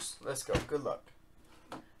up first. Let's go. Good luck.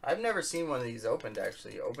 I've never seen one of these opened,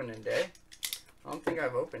 actually. Opening day? I don't think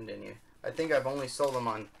I've opened any. I think I've only sold them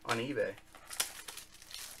on eBay.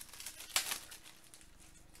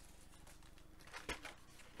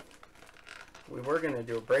 We were going to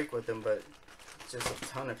do a break with them, but just a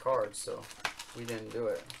ton of cards, so we didn't do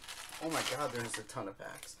it. Oh my god, there's a ton of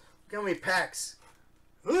packs. Look how many packs.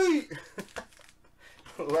 Love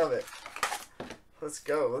it. Let's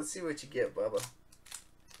go. Let's see what you get, Bubba.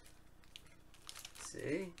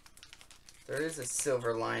 See? There is a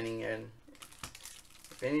silver lining in.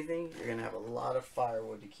 If anything, you're going to have a lot of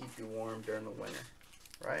firewood to keep you warm during the winter.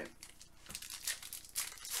 Right?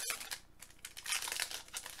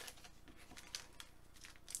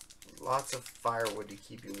 Lots of firewood to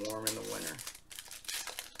keep you warm in the winter.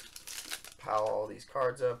 Pile all these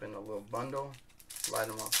cards up in a little bundle. Light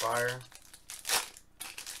them on fire.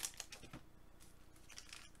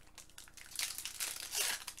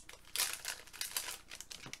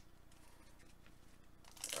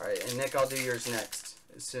 Alright, and Nick, I'll do yours next.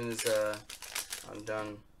 As soon as I'm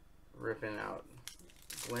done ripping out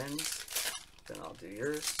Glenn's, then I'll do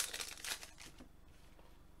yours.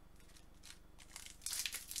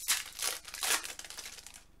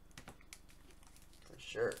 For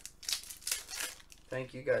sure.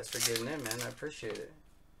 Thank you guys for getting in, man. I appreciate it.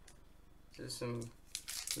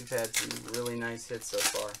 We've had some really nice hits so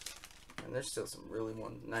far. And there's still some really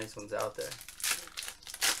nice ones out there.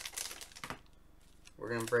 We're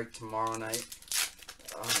going to break tomorrow night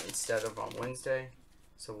instead of on Wednesday.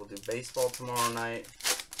 So we'll do baseball tomorrow night.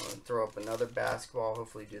 I'm going to throw up another basketball,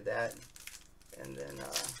 hopefully do that. And then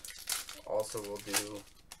also we'll do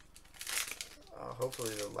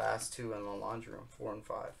hopefully the last two in the laundry room, 4 and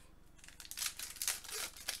 5.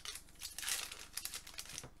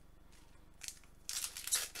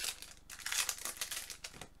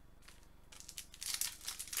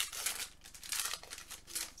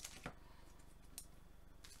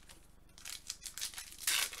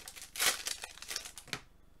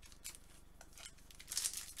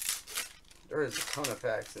 There is a ton of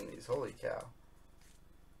packs in these, holy cow.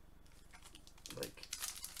 Like,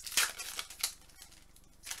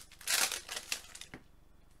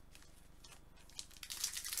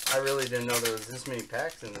 I really didn't know there was this many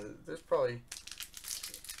packs in it. There's probably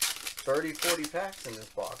 30, 40 packs in this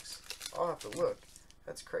box. I'll have to look.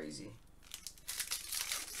 That's crazy.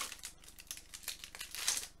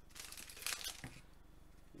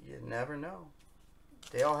 You never know.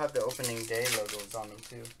 They all have the opening day logos on them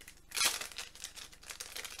too.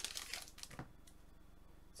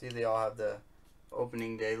 See, they all have the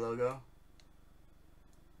opening day logo.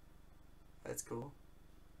 That's cool.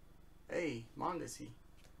 Hey, Mondesi.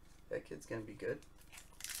 That kid's gonna be good.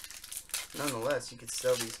 Nonetheless, you could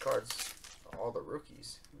sell these cards, all the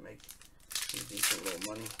rookies, make some decent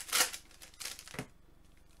little money.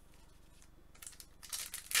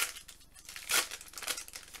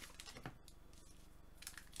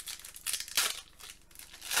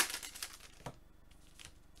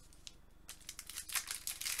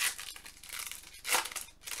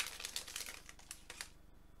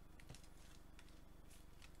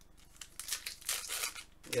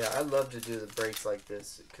 Yeah, I love to do the breaks like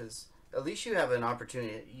this because at least you have an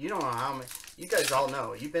opportunity. You don't know how many. You guys all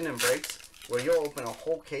know. You've been in breaks where you'll open a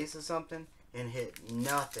whole case of something and hit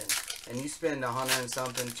nothing, and you spend $100 and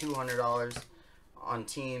something, $200 on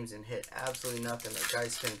teams and hit absolutely nothing. The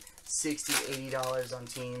guys spend $60, $80 on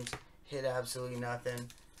teams, hit absolutely nothing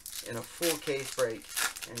in a full case break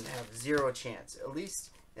and have zero chance. At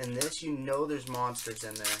least in this, you know there's monsters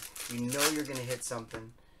in there. You know you're gonna hit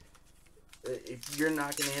something. If you're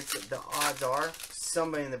not going to hit the odds are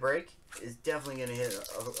somebody in the break is definitely going to hit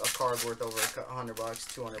a card worth over $100,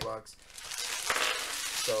 $200.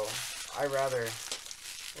 So I rather,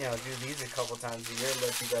 you know, do these a couple times a year,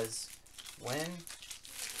 let you guys win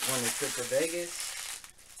the trip to Vegas,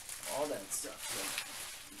 all that stuff. So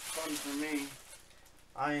it's fun for me.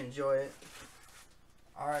 I enjoy it.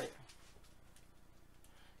 All right.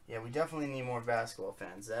 Yeah, we definitely need more basketball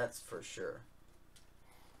fans. That's for sure.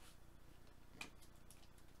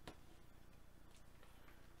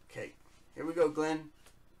 Okay, here we go, Glenn.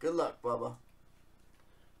 Good luck, Bubba.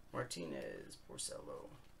 Martinez, Porcello,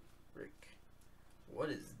 Rick. What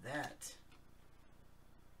is that?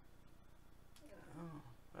 Oh,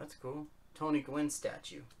 that's cool. Tony Gwynn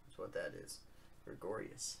statue is what that is.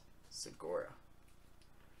 Gregorius, Segura.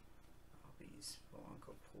 Albies,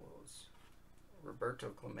 Polanco, Pulos. Roberto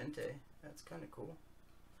Clemente. That's kind of cool.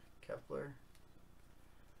 Kepler.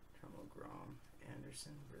 Termo Grom.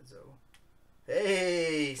 Anderson, Rizzo.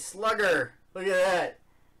 Hey, Slugger! Look at that.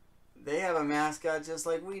 They have a mascot just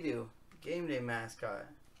like we do. Game Day mascot.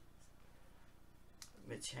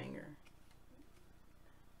 Mitch Hanger.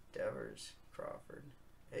 Devers. Crawford.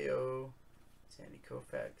 Ayo. Sandy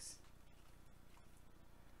Koufax.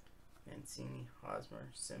 Mancini. Hosmer.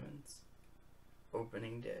 Simmons.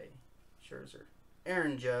 Opening Day. Scherzer.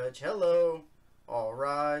 Aaron Judge. Hello. All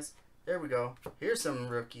rise. There we go. Here's some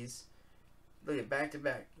rookies. Look at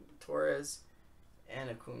back-to-back. Torres and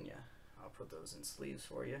Acuna. I'll put those in sleeves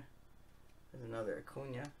for you. There's another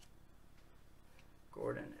Acuna.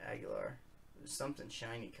 Gordon, Aguilar. There's something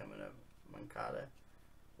shiny coming up. Moncada,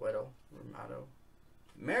 Weddle, Romado.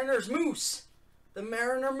 Mariners Moose! The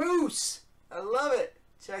Mariner Moose! I love it!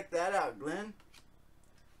 Check that out, Glenn.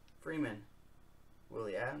 Freeman.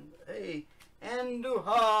 Willie Adams. Hey,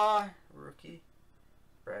 Andujar. Rookie.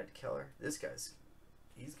 Brad Keller. This guy's,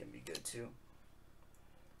 he's going to be good too.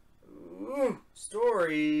 Ooh,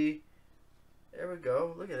 Story. There we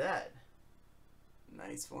go. Look at that.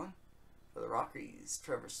 Nice one. For the Rockies,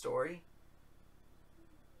 Trevor Story.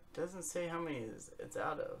 Doesn't say how many it's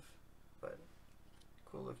out of, but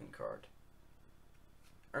cool looking card.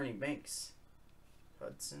 Ernie Banks.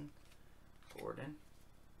 Hudson. Gordon.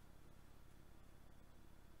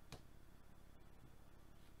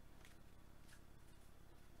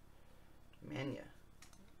 Mania.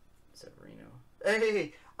 Severino.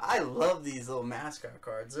 Hey, I love these little mascot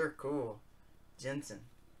cards. They're cool. Jensen.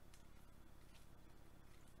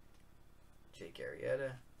 Jake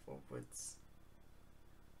Arrieta. Folkwitz.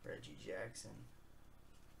 Reggie Jackson.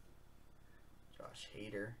 Josh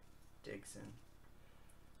Hader. Dixon.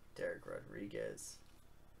 Derek Rodriguez.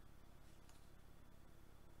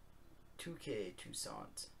 2K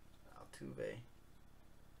Toussaint. Altuve.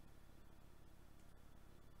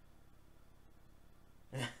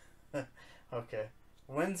 Okay.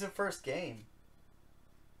 When's the first game?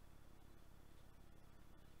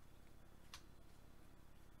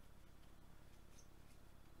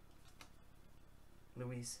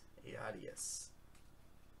 Luis Arias.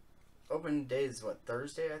 Open day is what,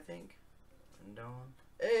 Thursday, I think? Rendon.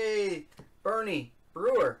 Hey! Bernie!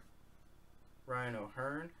 Brewer! Ryan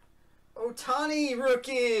O'Hearn. Otani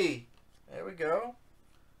rookie! There we go.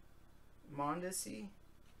 Mondesi.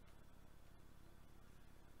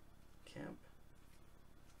 Kemp.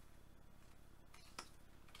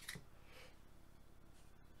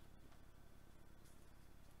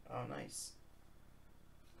 Oh, nice.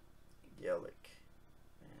 Yelich.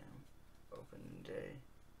 Open day.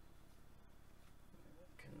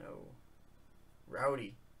 Cano.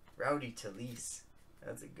 Rowdy. Rowdy Talise.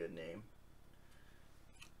 That's a good name.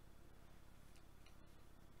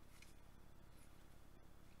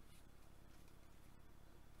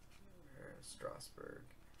 Strasburg.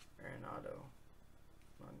 Arenado.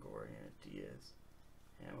 Longoria. Diaz.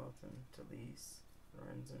 Hamilton. Talise.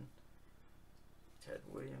 Lorenzen. Ted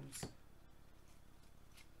Williams.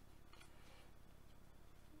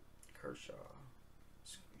 Kershaw.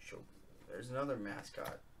 There's another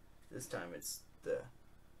mascot. This time it's the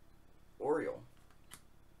Oriole.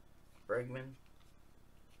 Bregman.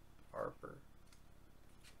 Harper.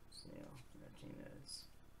 Snell. Martinez.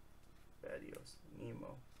 Badios.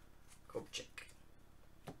 Nemo. Kopchik.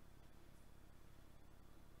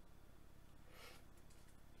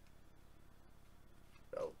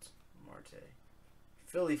 Belt. Marte.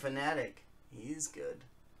 Philly Fanatic. He's good.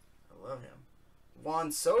 I love him.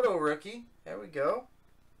 Juan Soto rookie. There we go.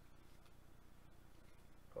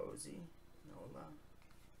 Posey. Nola.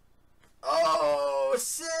 Oh,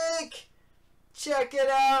 sick! Check it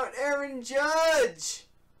out. Aaron Judge.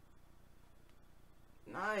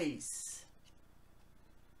 Nice.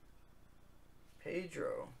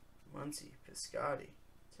 Pedro. Muncy. Piscotti.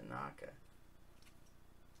 Tanaka.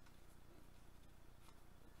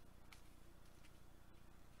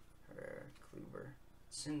 Herrera. Kluber.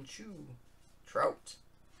 Sinchu. Trout.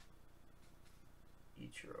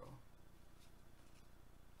 Ichiro.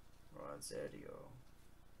 Rosario.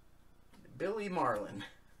 Billy Marlin.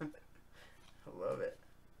 I love it.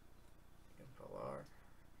 Pilar.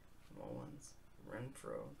 Mullins.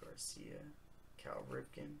 Renfro. Garcia. Cal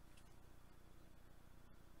Ripken.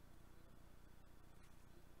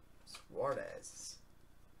 Suarez.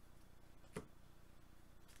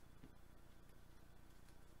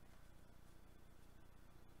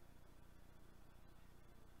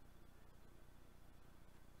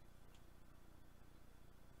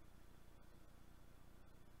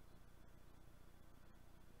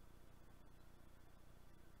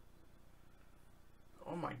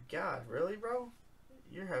 Oh my God, really, bro?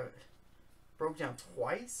 You have broke down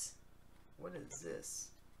twice? What is this?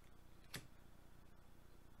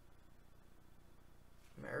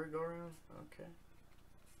 Merry-go-round? Okay.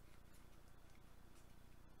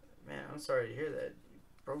 Man, I'm sorry to hear that. You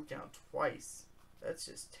broke down twice. That's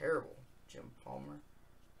just terrible. Jim Palmer.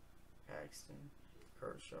 Paxton.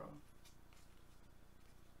 Kershaw.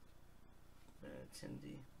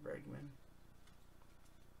 Benintendi. Bregman.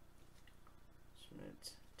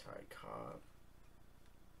 Schmidt. Ty Cobb.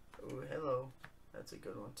 Oh, hello. That's a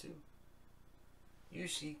good one, too.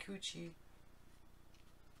 Yushi Kuchi.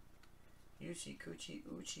 Yushi Kuchi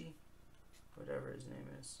Uchi. Whatever his name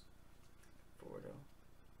is. Bordeaux.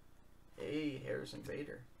 Hey, Harrison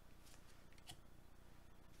Bader.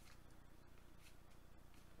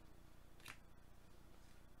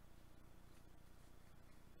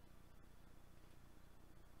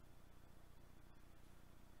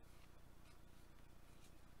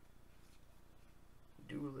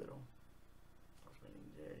 Doolittle.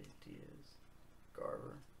 Opening day. Diaz.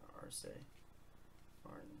 Garver. Arce.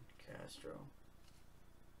 Martin. Castro.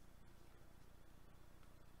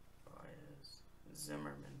 Baez.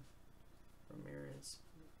 Zimmerman. Ramirez.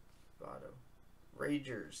 Votto.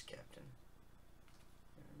 Rangers captain.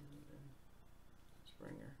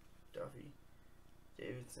 Springer. Duffy.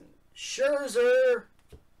 Davidson. Scherzer!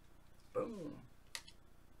 Boom.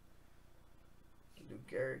 Lou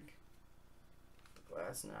Gehrig.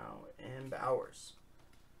 Glass now. And Bowers.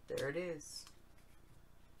 There it is.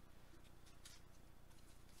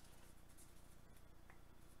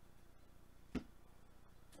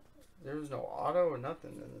 There was no auto or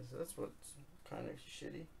nothing in this. That's what's kind of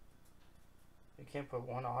shitty. You can't put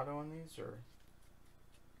one auto in these or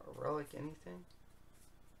a relic, anything.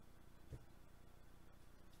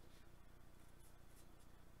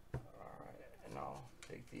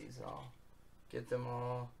 take these all, get them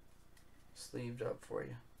all sleeved up for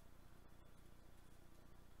you.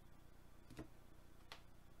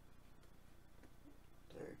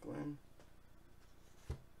 There, Glenn.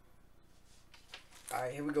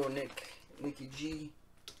 Alright, here we go, Nikki G.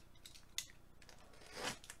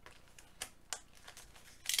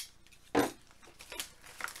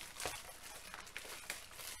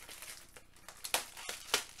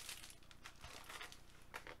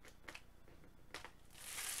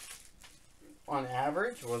 On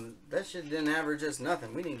average? Well, that shit didn't average us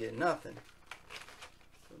nothing. We didn't get nothing.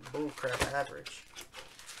 Bullcrap average.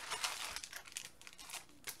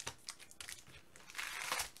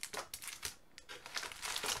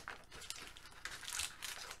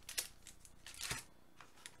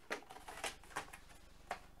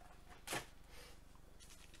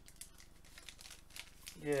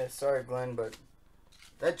 Yeah, sorry, Glenn, but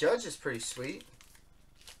that Judge is pretty sweet.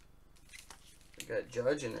 We got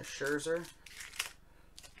Judge and a Scherzer.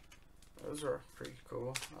 Those are pretty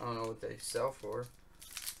cool. I don't know what they sell for.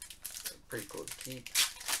 They're pretty cool to keep.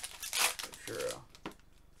 If you're a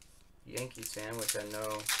Yankees fan, which I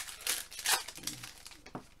know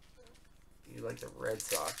you like the Red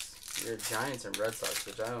Sox. You're Giants and Red Sox,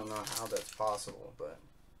 which I don't know how that's possible, but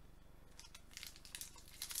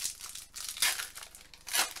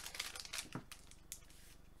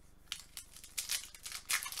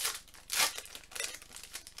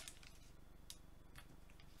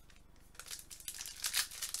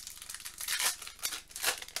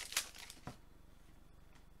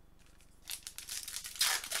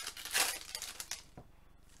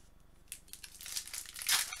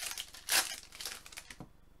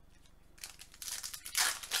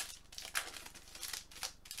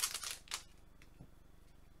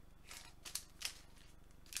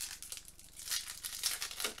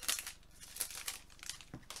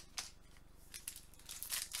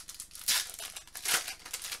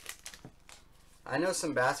I know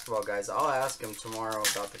some basketball guys. I'll ask them tomorrow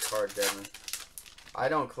about the card, Devin. I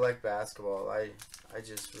don't collect basketball. I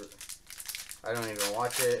don't even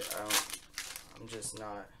watch it. I'm just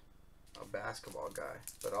not a basketball guy.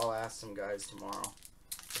 But I'll ask some guys tomorrow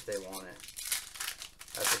if they want it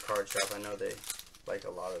at the card shop. I know they like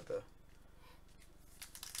a lot of the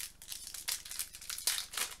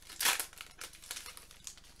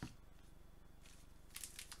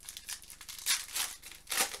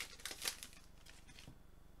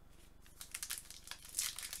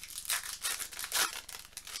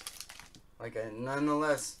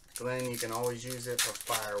nonetheless, Glenn, you can always use it for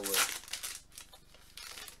firewood.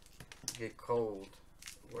 Get cold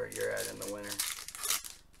where you're at in the winter.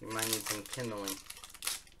 You might need some kindling.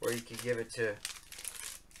 Or you could give it to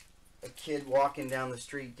a kid walking down the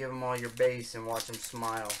street, give them all your base and watch them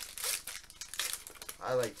smile.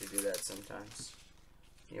 I like to do that sometimes.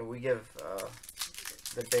 You know, we give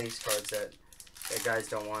the base cards that guys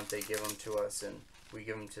don't want, they give them to us, and we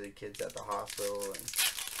give them to the kids at the hospital, and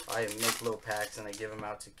I make little packs and I give them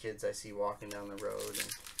out to kids I see walking down the road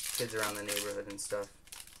and kids around the neighborhood and stuff.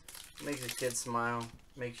 It makes the kids smile,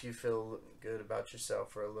 makes you feel good about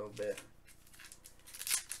yourself for a little bit.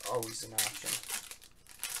 Always an option.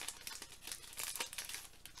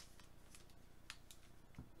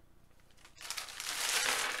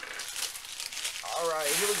 Alright,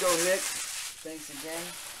 here we go, Nick. Thanks again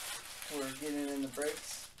for getting in the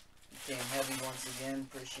breaks. You came heavy once again.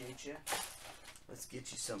 Appreciate you. Let's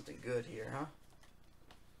get you something good here, huh?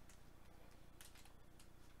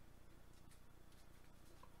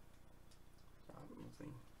 Stop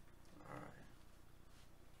moving. Alright.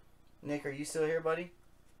 Nick, are you still here, buddy?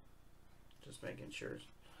 Just making sure.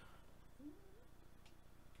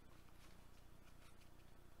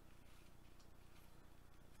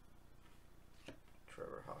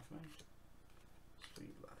 Trevor Hoffman.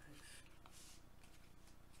 Sweet Life.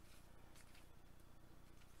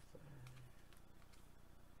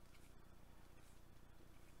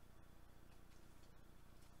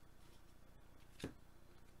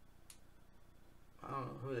 I don't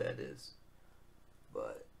know who that is,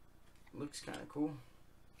 but looks kind of cool.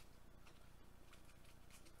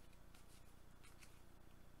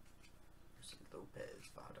 Lopez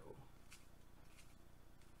Votto.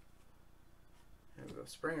 Here we go,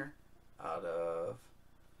 Springer, out of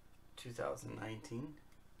 2019.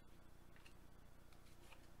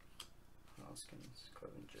 Hoskins,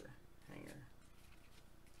 Clevenger, Hanger.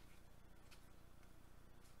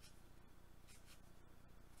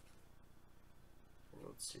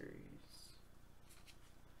 World Series.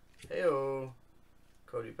 Heyo,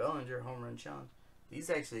 Cody Bellinger, Home Run Challenge. These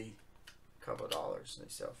actually a couple of dollars they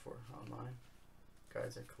sell for online.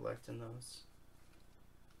 Guys are collecting those.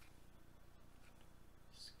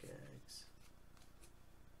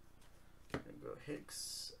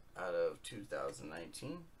 Hicks out of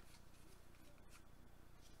 2019.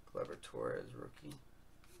 Clever Torres rookie.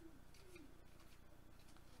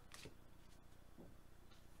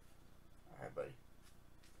 Alright, buddy.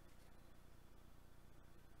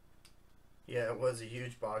 Yeah, it was a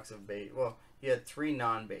huge box of base. Well, he had 3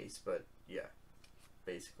 non-base, but yeah,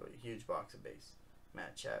 basically a huge box of base.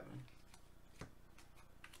 Matt Chapman.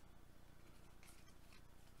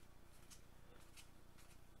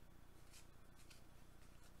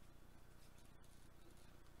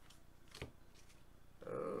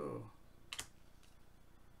 Oh,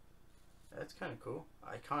 that's kind of cool.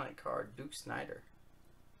 Iconic card, Duke Snyder.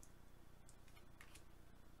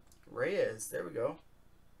 Reyes, there we go.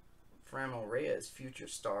 Franmil Reyes, future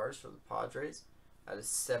stars for the Padres. That is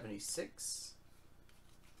 76.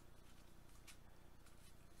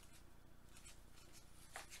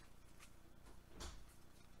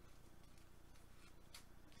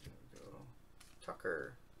 There we go.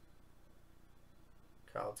 Tucker.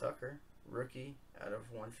 Kyle Tucker, rookie out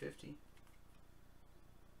of 150.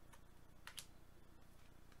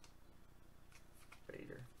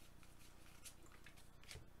 Bader.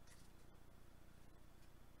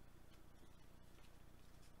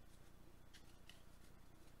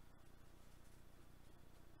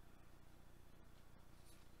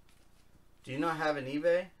 Do you not have an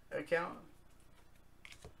eBay account,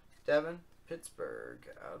 Devin? Pittsburgh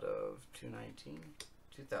out of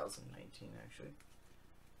 2019 actually.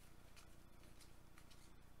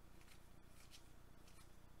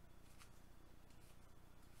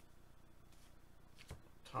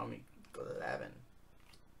 Tommy Glavine.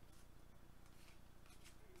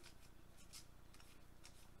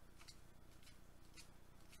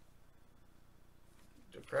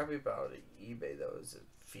 The crappy about eBay though is that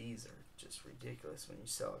fees are just ridiculous when you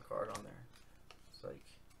sell a card on there. It's like,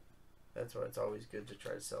 that's why it's always good to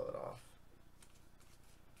try to sell it off.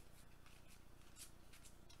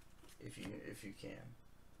 If you can.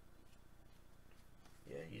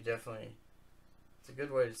 Yeah, you definitely, it's a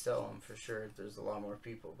good way to sell them for sure if there's a lot more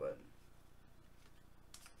people, but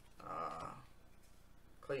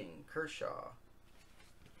Clayton Kershaw,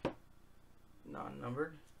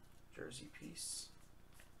 non-numbered jersey piece.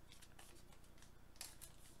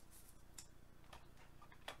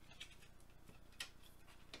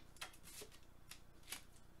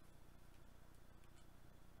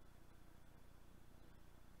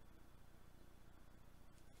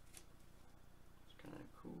 It's kind of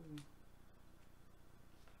cool.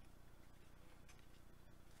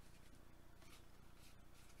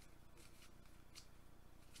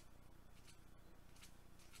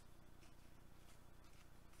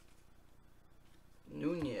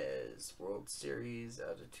 Nunez, World Series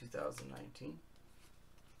out of 2019.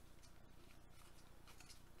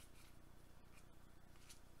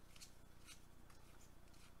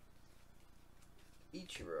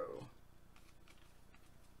 Ichiro.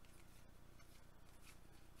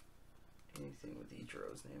 Anything with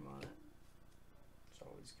Ichiro's name on it, it's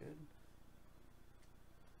always good.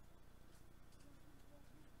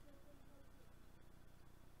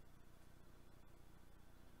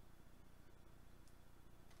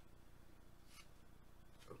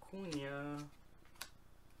 Acuna.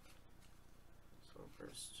 So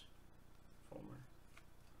first, Fulmer.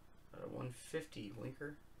 150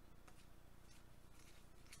 Winker.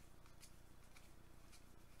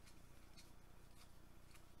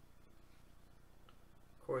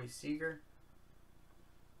 Corey Seager.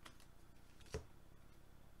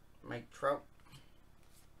 Mike Trout.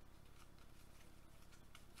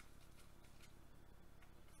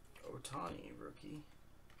 Ohtani rookie.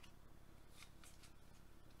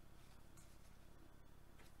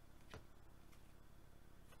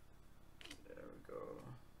 There we go.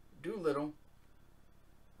 Doolittle.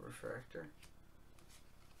 Refractor.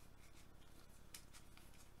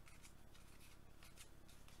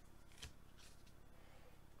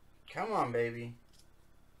 Come on, baby.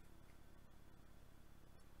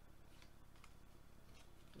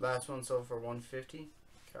 Last one sold for 150.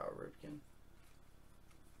 Cal Ripken.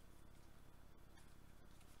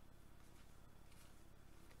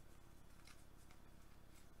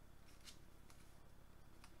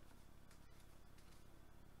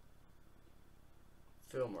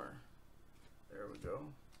 Filmer. There we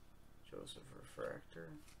go. Joseph Refractor.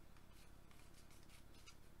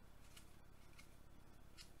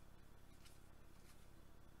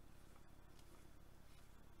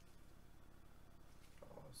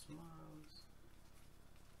 All smiles.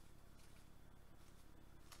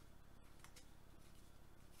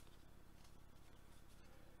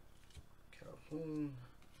 Calhoun.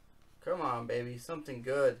 Come on, baby. Something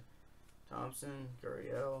good. Thompson,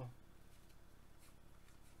 Gurriel.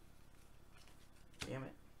 Damn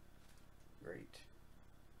it. Great.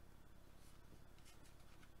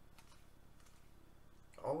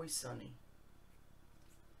 Always sunny.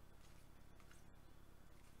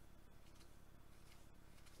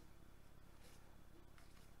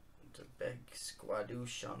 It's a big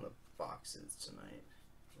squadoosh on the boxes tonight.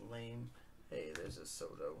 Lame. Hey, there's a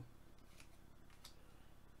Soto.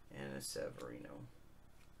 And a Severino.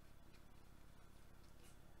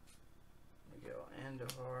 Miguel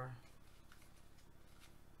Andujar.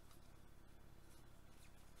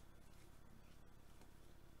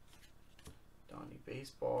 Donnie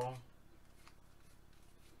Baseball.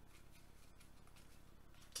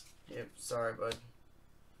 Yep, sorry, bud.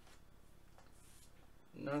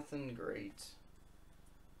 Nothing great.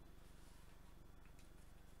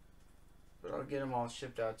 But I'll get them all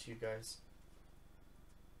shipped out to you guys.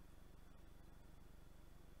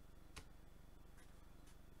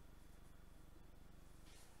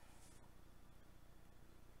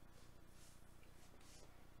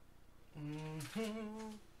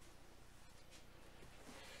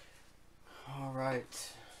 All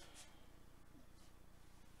right.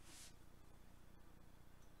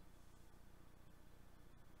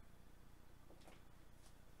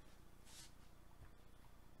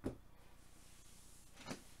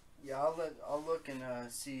 Yeah, I'll look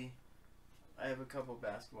and see. I have a couple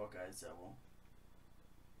basketball guys that will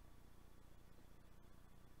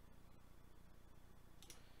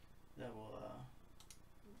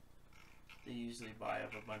they usually buy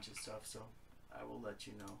up a bunch of stuff, so I will let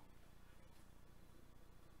you know.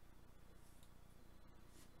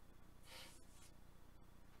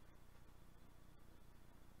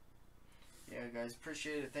 Yeah, guys,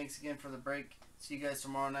 appreciate it. Thanks again for the break. See you guys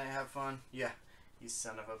tomorrow night. Have fun. Yeah, you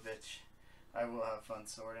son of a bitch. I will have fun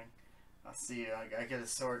sorting. I'll see you. I gotta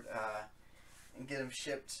sort and get them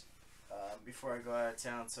shipped before I go out of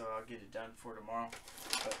town, so I'll get it done for tomorrow.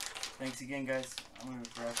 But thanks again, guys. I'm gonna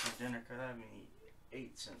grab some dinner because I haven't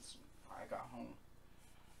ate since I got home.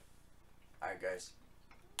 Alright, guys.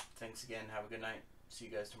 Thanks again. Have a good night. See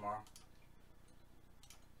you guys tomorrow.